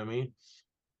 you know what I mean?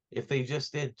 If they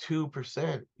just did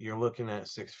 2%, you're looking at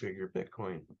 6-figure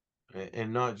Bitcoin,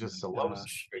 and not just a low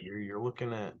figure. You're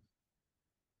looking at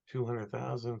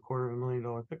 200,000,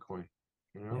 $250,000 Bitcoin.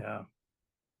 You know? Yeah.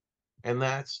 And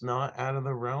that's not out of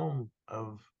the realm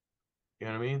of, you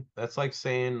know what I mean? That's like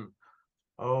saying,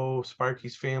 oh,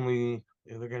 Sparky's family,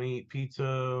 they're gonna eat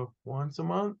pizza once a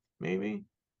month, maybe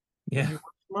Yeah. once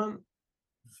a month.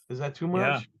 Is that too Yeah.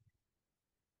 much?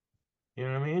 You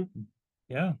know what I mean?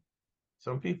 Yeah.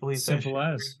 Some people eat that Simple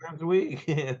shit as. 3 times a week.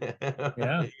 You know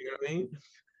Yeah. what I mean?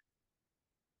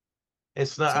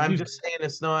 It's not. Some I'm people. just saying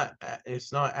it's not.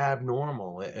 It's not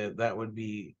abnormal. That would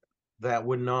be. That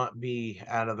would not be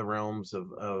out of the realms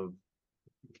of.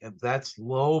 That's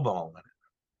lowballing it.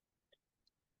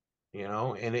 You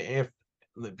know, and if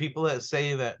the people that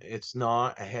say that it's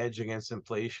not a hedge against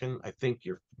inflation, I think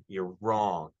you're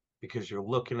wrong because you're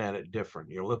looking at it different.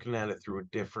 You're looking at it through a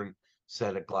different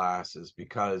set of glasses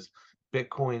because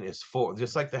Bitcoin is for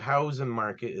just like the housing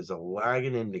market is a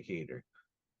lagging indicator.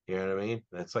 You know what I mean?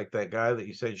 That's like that guy that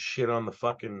you said shit on the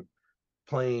fucking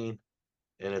plane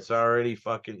and it's already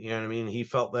fucking, you know what I mean? He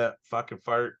felt that fucking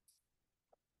fart,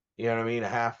 you know what I mean? A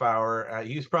half hour.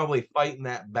 He was probably fighting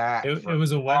that back for It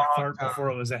was a a wet long fart before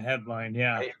time. it was a headline.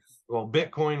 Yeah. Right? Well,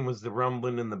 Bitcoin was the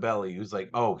rumbling in the belly. He was like,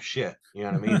 oh shit, you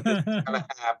know what I mean? This is gonna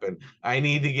happen. I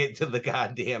need to get to the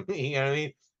goddamn, you know what I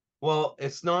mean? Well,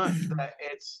 it's not that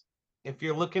it's if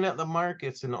you're looking at the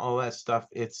markets and all that stuff,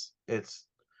 it's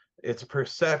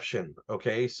perception.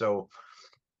 Okay. So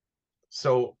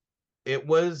it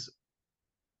was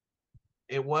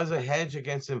it was a hedge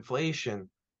against inflation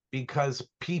because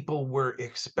people were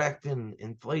expecting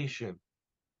inflation.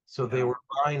 So they Yeah. were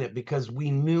buying it because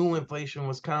we knew inflation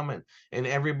was coming. And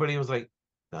everybody was like,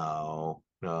 no,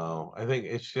 no. I think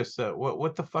it's just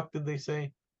what the fuck did they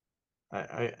say?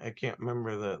 I can't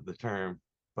remember the term,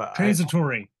 but I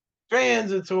Transitory.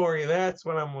 transitory, that's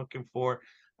what I'm looking for.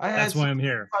 I had That's some why I'm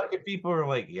here. fucking people who are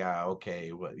like, yeah,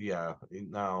 okay, well, yeah,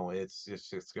 no, it's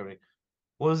gonna be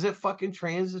well, is it fucking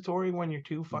transitory when you're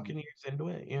 2 fucking years into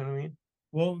it? You know what I mean?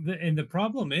 Well, and the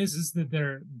problem is that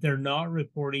they're not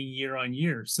reporting year on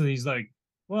year. So he's like,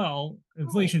 well, No,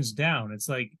 inflation's down. It's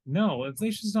like, no,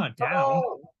 inflation's not down.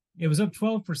 no. It was up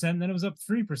 12%, then it was up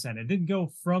 3%. It didn't go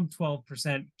from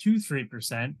 12% to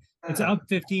 3%. It's Yeah. up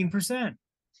 15%.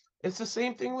 It's the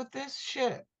same thing with this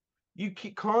shit. You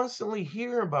keep constantly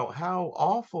hear about how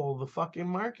awful the fucking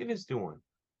market is doing.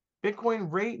 Bitcoin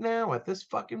right now at this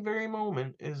fucking very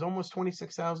moment is almost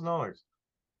 $26,000.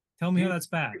 Tell me Do how you that's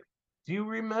bad. do you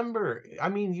remember? I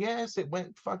mean, yes, it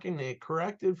went fucking it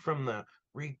corrected from the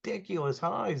ridiculous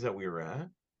highs that we were at.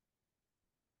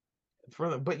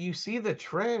 But you see the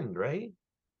trend, right?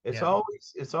 Yeah.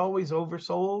 It's always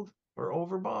oversold or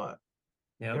overbought.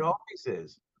 It Yep. always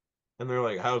is. And they're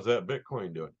like, how's that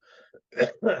Bitcoin doing?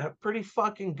 Pretty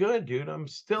fucking good, dude. I'm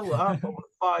still up over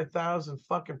 5,000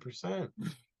 fucking percent.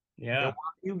 And Yeah. while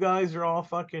you guys are all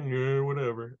fucking, yeah,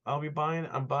 whatever, I'm buying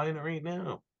it right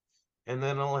now. And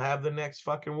then I'll have the next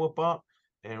fucking whoop up.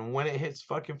 And when it hits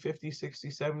fucking 50, 60,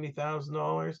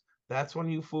 $70,000, that's when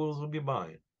you fools will be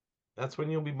buying. That's when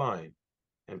you'll be buying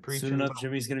and Soon preaching enough, about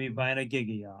Jimmy's gonna be buying a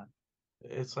Giga yacht.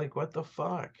 it's like what the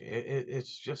fuck?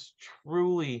 It's just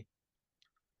truly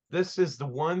this is the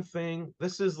one thing.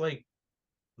 This is like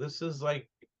this is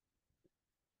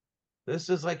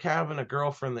like having a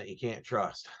girlfriend that you can't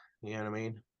trust. You know what I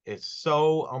mean? It's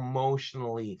so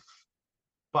emotionally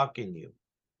fucking you.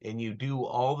 And you do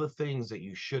all the things that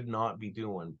you should not be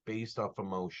doing based off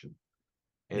emotion.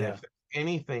 And Yeah. if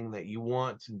anything that you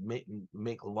want to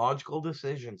make logical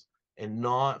decisions and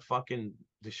not fucking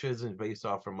decisions based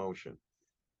off emotion,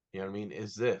 you know what I mean,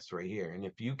 is this right here. And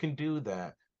if you can do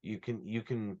that, you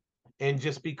can and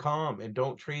just be calm and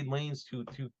don't trade lanes too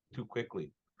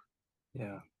quickly.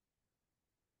 Yeah.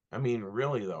 I mean,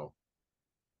 really though.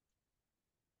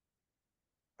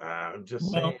 I'm just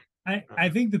saying. Well, I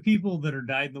think the people that are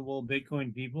dyed in the wool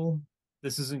Bitcoin people,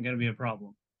 this isn't going to be a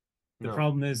problem. The No.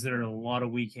 problem is there are a lot of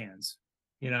weak hands,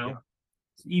 you Yeah. know,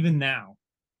 even now.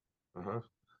 Uh-huh.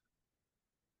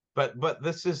 But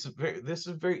this is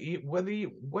very whether you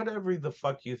whatever the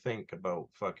fuck you think about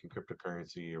fucking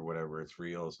cryptocurrency or whatever, it's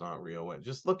real, it's not real.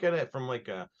 Just look at it from like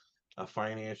a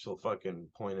financial fucking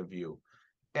point of view.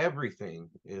 Everything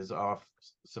is off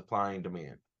supply and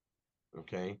demand.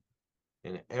 Okay.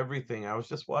 And everything. I was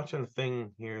just watching a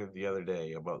thing here the other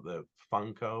day about the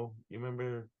Funko. You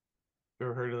remember? You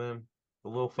ever heard of them? The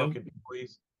little Nope. fucking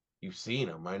toys. You've seen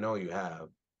them. I know you have.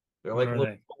 They're What like are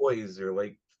little they? toys. They're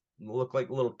like look like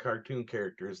little cartoon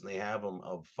characters, and they have them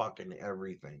of fucking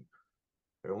everything.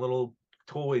 They're little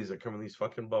toys that come in these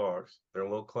fucking boxes. They're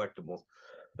little collectibles.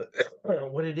 But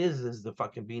what it is the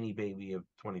fucking Beanie Baby of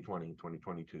 2020,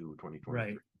 2022, 2023.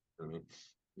 Right. I mean,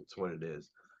 it's what it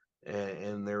is.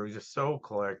 And they're just so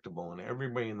collectible, and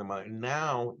everybody in the mind.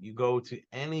 Now you go to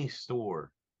any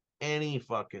store any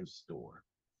fucking store,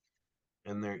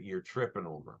 and you're tripping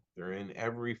over 'em. They're in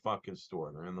every fucking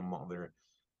store. They're in the mall.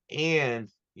 And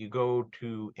you go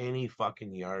to any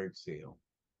fucking yard sale.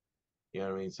 You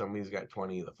know what I mean? Somebody's got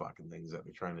 20 of the fucking things that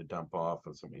they're trying to dump off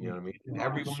and something. You know what I mean? And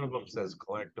every one of them says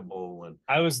collectible and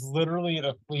I was literally at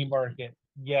a flea market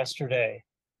yesterday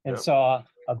and yep. saw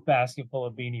a basket full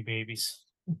of Beanie Babies.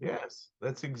 Yes,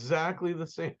 that's exactly the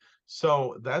same.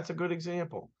 So that's a good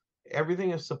example.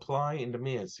 Everything is supply and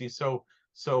demand. See, so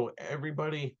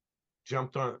everybody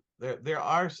jumped on there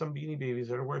are some Beanie Babies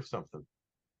that are worth something.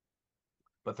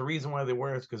 But the reason why they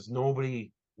were is because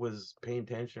nobody was paying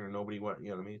attention or nobody what you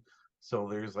know what I mean. So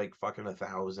there's like fucking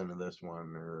 1,000 of this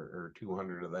one or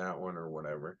 200 of that one or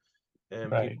whatever,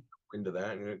 and Right. people into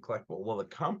that and it collectible. Well, the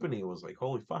company was like,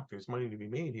 "Holy fuck, there's money to be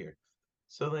made here,"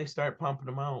 so they start pumping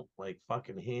them out like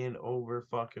fucking hand over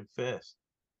fucking fist.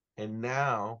 And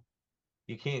now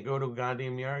you can't go to a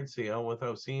goddamn yard sale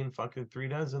without seeing fucking 3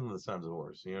 dozen of the Sons of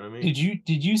Horse. You know what I mean?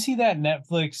 Did you see that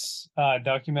Netflix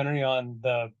documentary on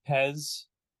the Pez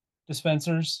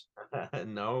dispensers?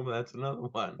 No, that's another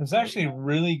one. It's actually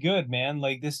really good, man.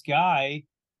 Like this guy,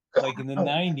 like in the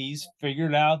 90s,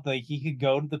 figured out like he could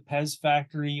go to the Pez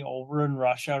factory over in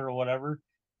Russia or whatever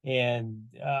and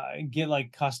get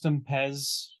like custom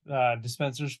Pez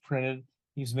dispensers printed.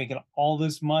 He was making all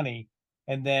this money.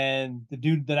 And then the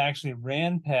dude that actually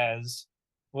ran Pez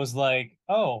was like,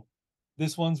 oh,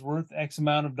 this one's worth X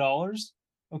amount of dollars.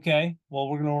 Okay, well,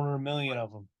 we're gonna order 1 million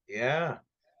of them. Yeah,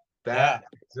 Yeah. that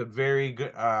is a very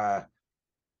good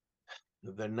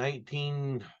the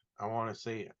 19 I want to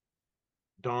say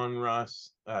Don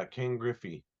Russ, Ken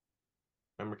Griffey.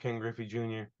 Remember Ken Griffey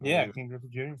Jr.? Yeah, King Griffith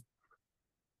Jr.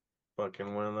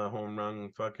 Fucking one of the home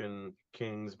run fucking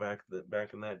kings back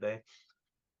in that day.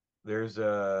 There's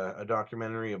a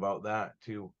documentary about that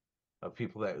too, of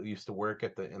people that used to work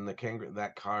at the Ken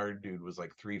that card dude was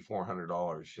like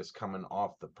 $300-400 just coming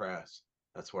off the press.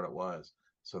 That's what it was.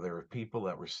 So there were people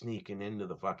that were sneaking into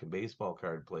the fucking baseball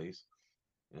card place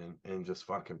and just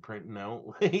fucking printing out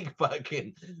like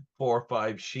fucking 4 or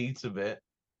 5 sheets of it,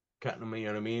 cutting them, you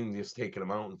know what I mean? Just taking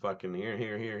them out and fucking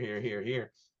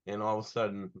here. And all of a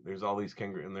sudden, there's all these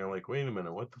kangaroos, and they're like, wait a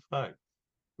minute, what the fuck?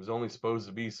 There's only supposed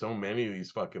to be so many of these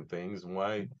fucking things, and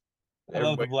why I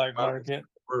love the everybody black market.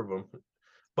 of them?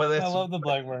 But I love the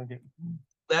black market.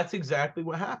 that's exactly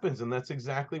what happens, and that's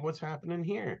exactly what's happening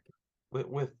here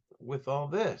with all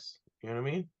this. You know what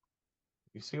I mean?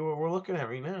 You see what we're looking at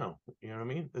right now. You know what I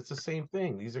mean? It's the same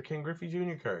thing. These are Ken Griffey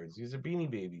Jr. cards. These are Beanie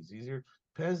Babies. These are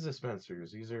Pez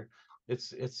dispensers. These are it's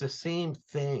the same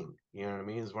thing. You know what I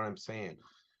mean? Is what I'm saying.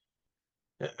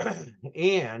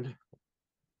 And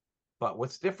but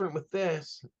what's different with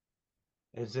this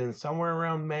is in somewhere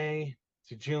around May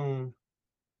to June,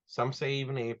 some say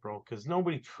even April, because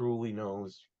nobody truly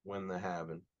knows when they're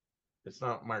having. It's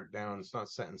not marked down. It's not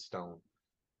set in stone.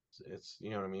 It's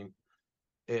you know what I mean.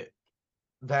 It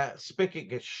that spigot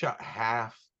gets shut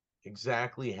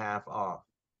exactly half off.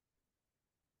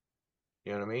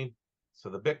 You know what I mean? So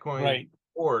the Bitcoin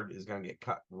board is going to get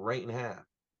cut right in half.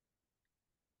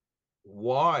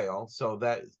 While so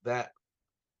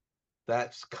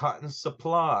that's cutting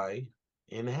supply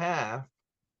in half,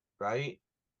 right?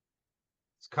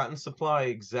 It's cutting supply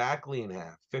exactly in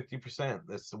half, 50%.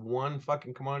 That's the one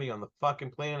fucking commodity on the fucking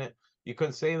planet. You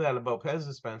couldn't say that about Pez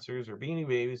dispensers or Beanie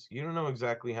Babies. You don't know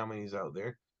exactly how many's out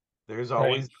there. There's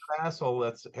always an asshole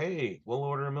that's, hey, we'll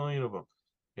order 1 million of them.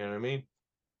 You know what I mean?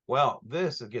 Well,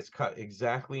 it gets cut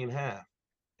exactly in half.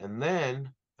 And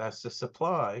then that's the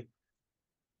supply.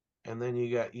 And then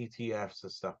you got ETFs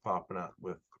and stuff popping up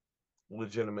with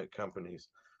legitimate companies.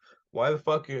 Why the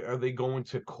fuck are they going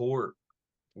to court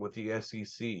with the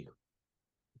SEC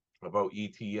about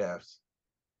ETFs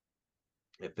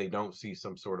if they don't see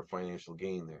some sort of financial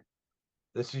gain there?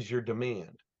 This is your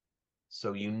demand.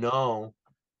 So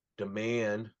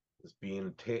demand is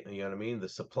being, you know what I mean? The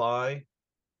supply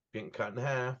getting cut in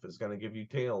half is going to give you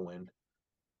tailwind.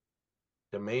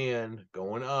 Demand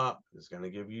going up is going to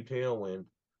give you tailwind.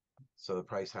 So the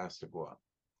price has to go up.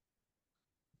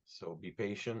 So be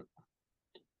patient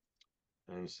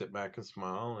and sit back and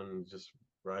smile and just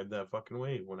ride that fucking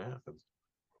wave when it happens.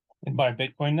 And buy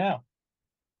Bitcoin now.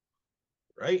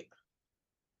 Right?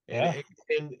 Yeah.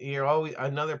 And you're always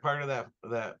another part of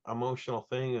that emotional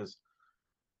thing is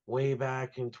way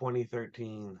back in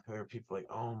 2013, there were people like,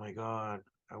 oh my God,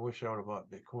 I wish I would have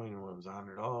bought Bitcoin when it was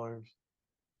 $100.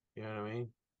 You know what I mean?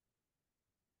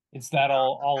 It's that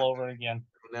all over again.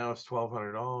 Now it's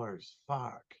 $1,200.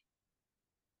 Fuck.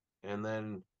 And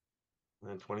then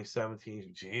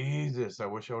 2017, Jesus, I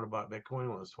wish I would have bought Bitcoin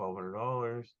when it was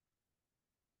 $1,200.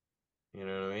 You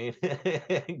know what I mean?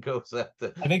 It goes up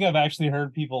to. I think I've actually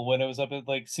heard people when it was up at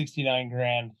like 69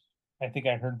 grand. I think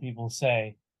I heard people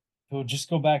say, if it would just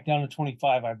go back down to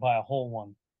 25, I'd buy a whole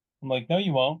one. I'm like, no,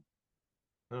 you won't.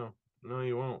 No, no,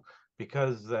 you won't,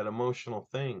 because that emotional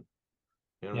thing.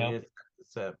 You know what I mean? Yep.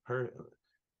 It's that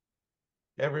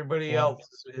everybody Yeah.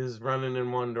 else is running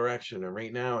in one direction, and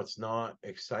right now it's not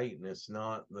exciting. It's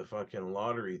not the fucking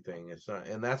lottery thing. It's not,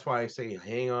 and that's why I say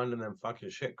hang on to them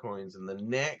fucking shit coins. And the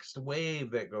next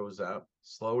wave that goes up,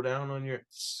 slow down on your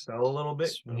sell a little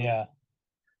bit, Yeah.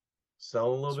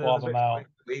 sell a little bit Swap of the them Bitcoin, out.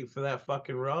 wait for that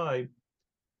fucking ride.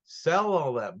 Sell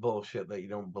all that bullshit that you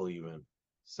don't believe in.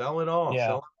 Sell it all. Yeah.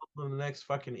 Sell it to the next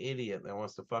fucking idiot that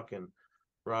wants to fucking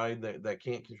ride that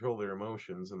can't control their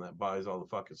emotions and that buys all the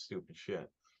fucking stupid shit.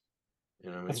 You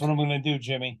know what I mean? That's what I'm going to do,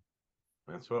 Jimmy.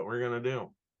 That's what we're gonna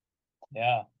do.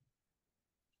 Yeah.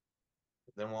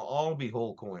 Then we'll all be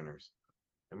whole coiners.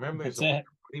 Remember, there's That's only it.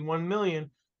 21 million.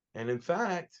 And in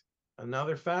fact,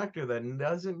 another factor that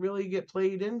doesn't really get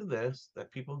played into this,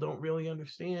 that people don't really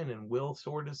understand and will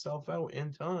sort itself out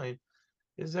in time,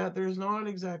 is that there's not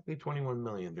exactly 21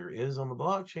 million. There is on the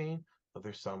blockchain, but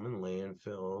there's some in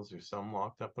landfills, there's some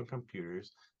locked up on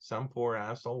computers, some poor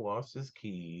asshole lost his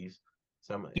keys,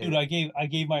 some Dude, I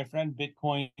gave my friend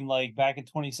Bitcoin like back in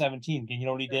 2017. You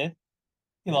know what he did?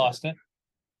 He yeah, lost it.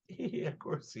 yeah, of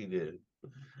course he did.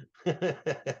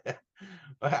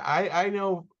 I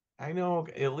know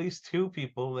at least two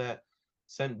people that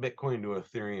sent Bitcoin to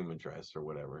Ethereum address or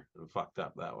whatever and fucked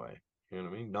up that way. You know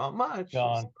what I mean? Not much, it's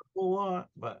Gone. not a whole lot,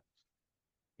 but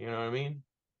you know what I mean?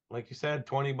 Like you said,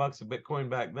 20 bucks a Bitcoin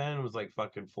back then was like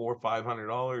fucking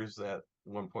 $400-500 at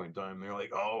one point in time. They're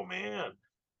like, oh man,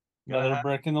 gonna Another have,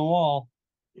 brick in the wall.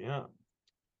 yeah.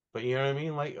 But you know what I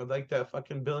mean? Like that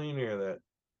fucking billionaire that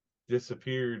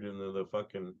disappeared into the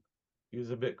fucking, he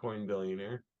was a Bitcoin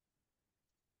billionaire,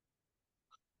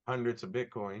 hundreds of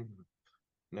Bitcoin,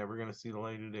 never gonna see the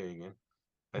light of day again.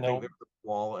 I think there Nope. was a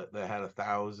wallet that had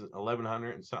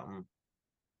 1,100 and something,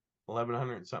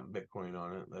 1,100 and something Bitcoin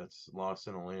on it that's lost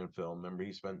in a landfill. Remember,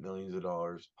 he spent millions of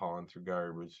dollars pawing through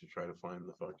garbage to try to find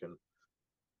the fucking.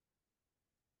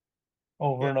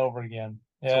 Over Yeah. and over again.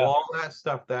 So Yeah. all that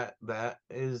stuff that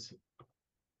is,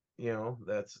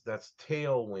 that's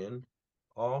tailwind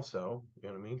also, you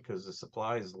know what I mean? Because the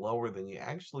supply is lower than you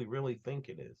actually really think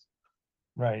it is.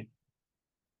 Right.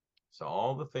 So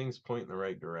all the things point in the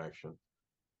right direction.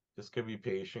 Just be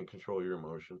patient, control your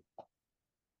emotion.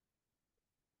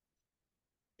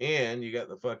 And you got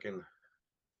the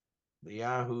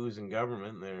yahoos in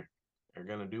government, they're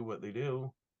gonna do what they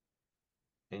do.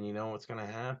 And you know what's gonna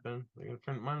happen? They're gonna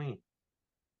print money.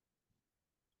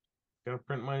 Gonna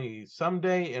print money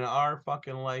someday in our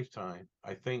fucking lifetime.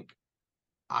 I think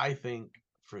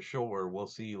for sure we'll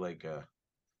see like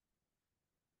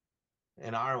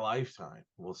in our lifetime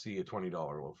we'll see a $20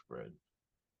 loaf of bread.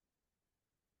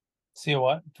 See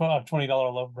what? $20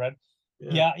 loaf of bread.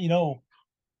 Yeah. Yeah,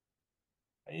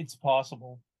 it's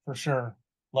possible for sure.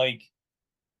 Like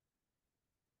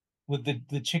with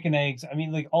the chicken eggs, I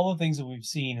mean, like all the things that we've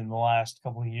seen in the last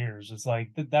couple of years, it's like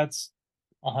that's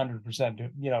 100%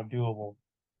 doable,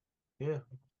 Yeah,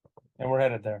 and we're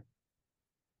headed there.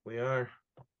 we are.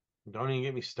 Don't even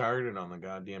get me started on the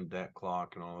goddamn debt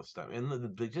clock and all this stuff. And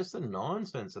the just the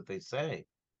nonsense that they say.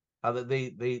 How that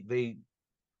they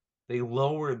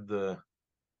lowered the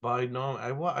Biden.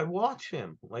 I watch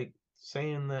him like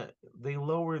saying that they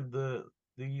lowered the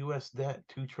U.S. debt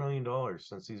 $2 trillion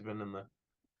since he's been in the.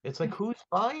 It's like, who's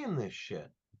buying this shit?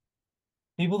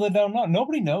 People that don't know,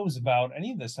 nobody knows about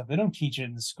any of this stuff. They don't teach it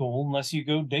in school unless you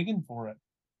go digging for it.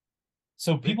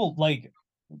 So They- people like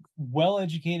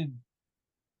well-educated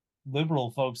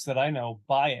liberal folks that I know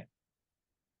buy it,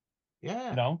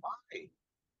 yeah, you know, why?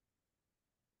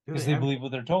 because Dude, they believe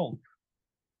what they're told.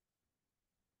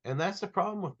 and that's the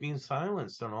problem with being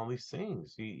silenced on all these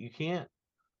things. You can't,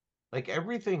 like,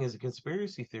 everything is a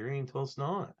conspiracy theory until it's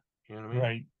not. You know what I mean?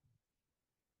 Right.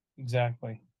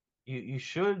 Exactly. You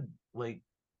should, like,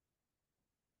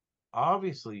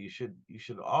 obviously you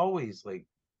should always like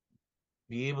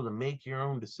be able to make your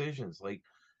own decisions. Like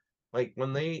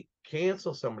when they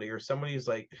cancel somebody or somebody's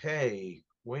like, hey,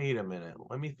 wait a minute,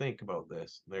 let me think about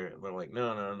this. They're like,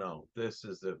 no, no, no, this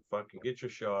is the fucking get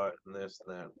your shot and this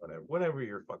and that, whatever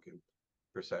your fucking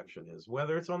perception is,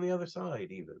 whether it's on the other side,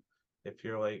 even if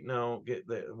you're like, no, get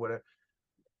the whatever.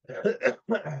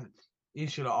 You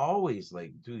should always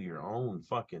like do your own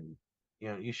fucking,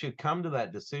 you should come to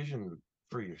that decision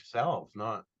for yourself,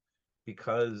 not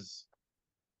because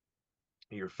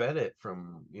you're fed it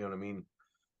from, you know what I mean,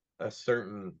 a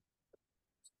certain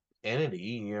entity,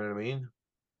 you know what I mean?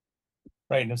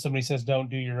 Right. And if somebody says don't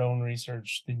do your own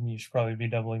research, then you should probably be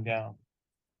doubling down.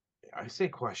 I say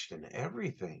question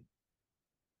everything.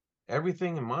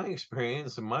 Everything in my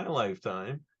experience in my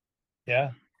lifetime.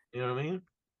 Yeah. You know what I mean?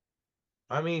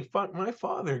 I mean, fuck, my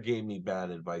father gave me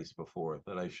bad advice before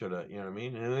that I should have, you know what I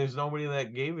mean? And there's nobody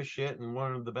that gave a shit and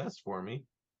wanted the best for me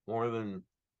more than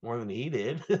he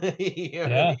did. You know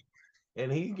what I Yeah. mean?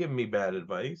 And he's giving me bad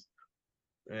advice,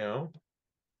 you know.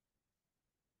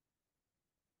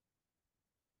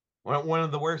 One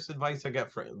of the worst advice I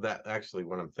got for that, actually,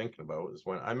 what I'm thinking about is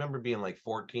when I remember being like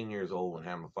 14 years old and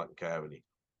having a fucking cavity,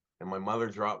 and my mother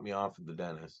dropped me off at the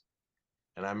dentist.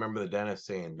 And I remember the dentist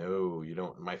saying, "No, you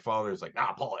don't." My father's like,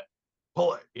 "Nah, pull it."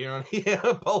 You know, yeah,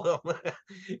 pull it.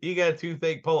 You got a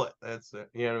toothache, pull it. That's it.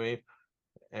 You know what I mean?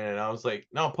 And I was like,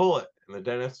 "No, pull it." And the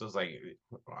dentist was like,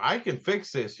 "I can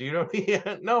fix this." You know,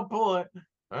 yeah, no, pull it.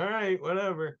 All right,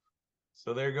 whatever.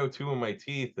 So there go two of my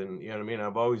teeth, and you know what I mean.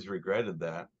 I've always regretted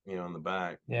that. You know, in the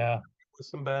back. Yeah. With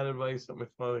some bad advice that my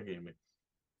father gave me.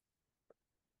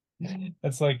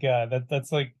 That's like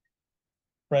that's like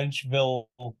Frenchville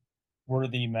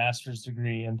worthy master's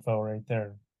degree info right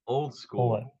there. Old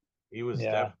Pull it. school. He was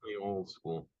Yeah. definitely old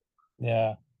school.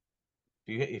 Yeah.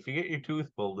 If you get your tooth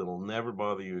pulled, it'll never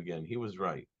bother you again. He was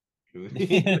right.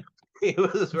 He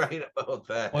was right about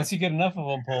that. Once you get enough of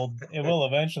them pulled, it will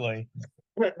eventually.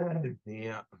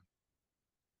 Yeah.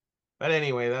 But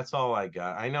anyway, that's all I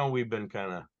got. I know we've been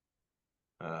kind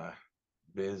of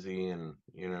busy, and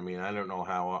you know what I mean. I don't know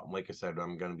how, like I said,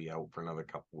 I'm gonna be out for another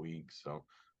couple weeks, so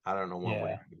I don't know when we're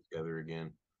Yeah. gonna get together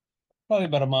again. Probably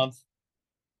about a month.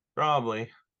 Probably,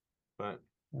 but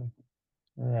All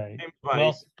right. same Well,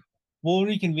 advice. we'll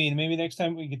reconvene. Maybe next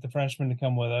time we get the Frenchman to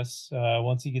come with us.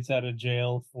 Once he gets out of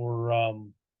jail for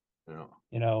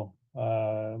You know.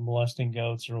 molesting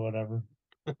goats or whatever.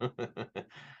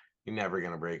 You're never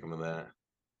gonna break him of that.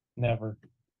 Never.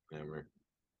 Never.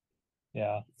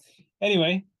 Yeah.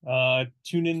 Anyway,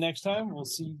 tune in next time. We'll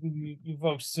see you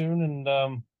folks soon.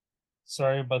 And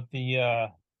sorry about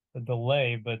the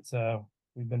delay, but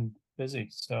we've been busy.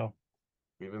 So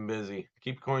We've been busy.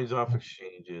 Keep coins off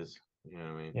exchanges. You know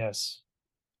what I mean? yes.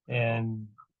 So, And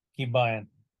keep buying.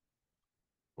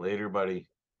 later, buddy.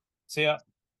 See ya.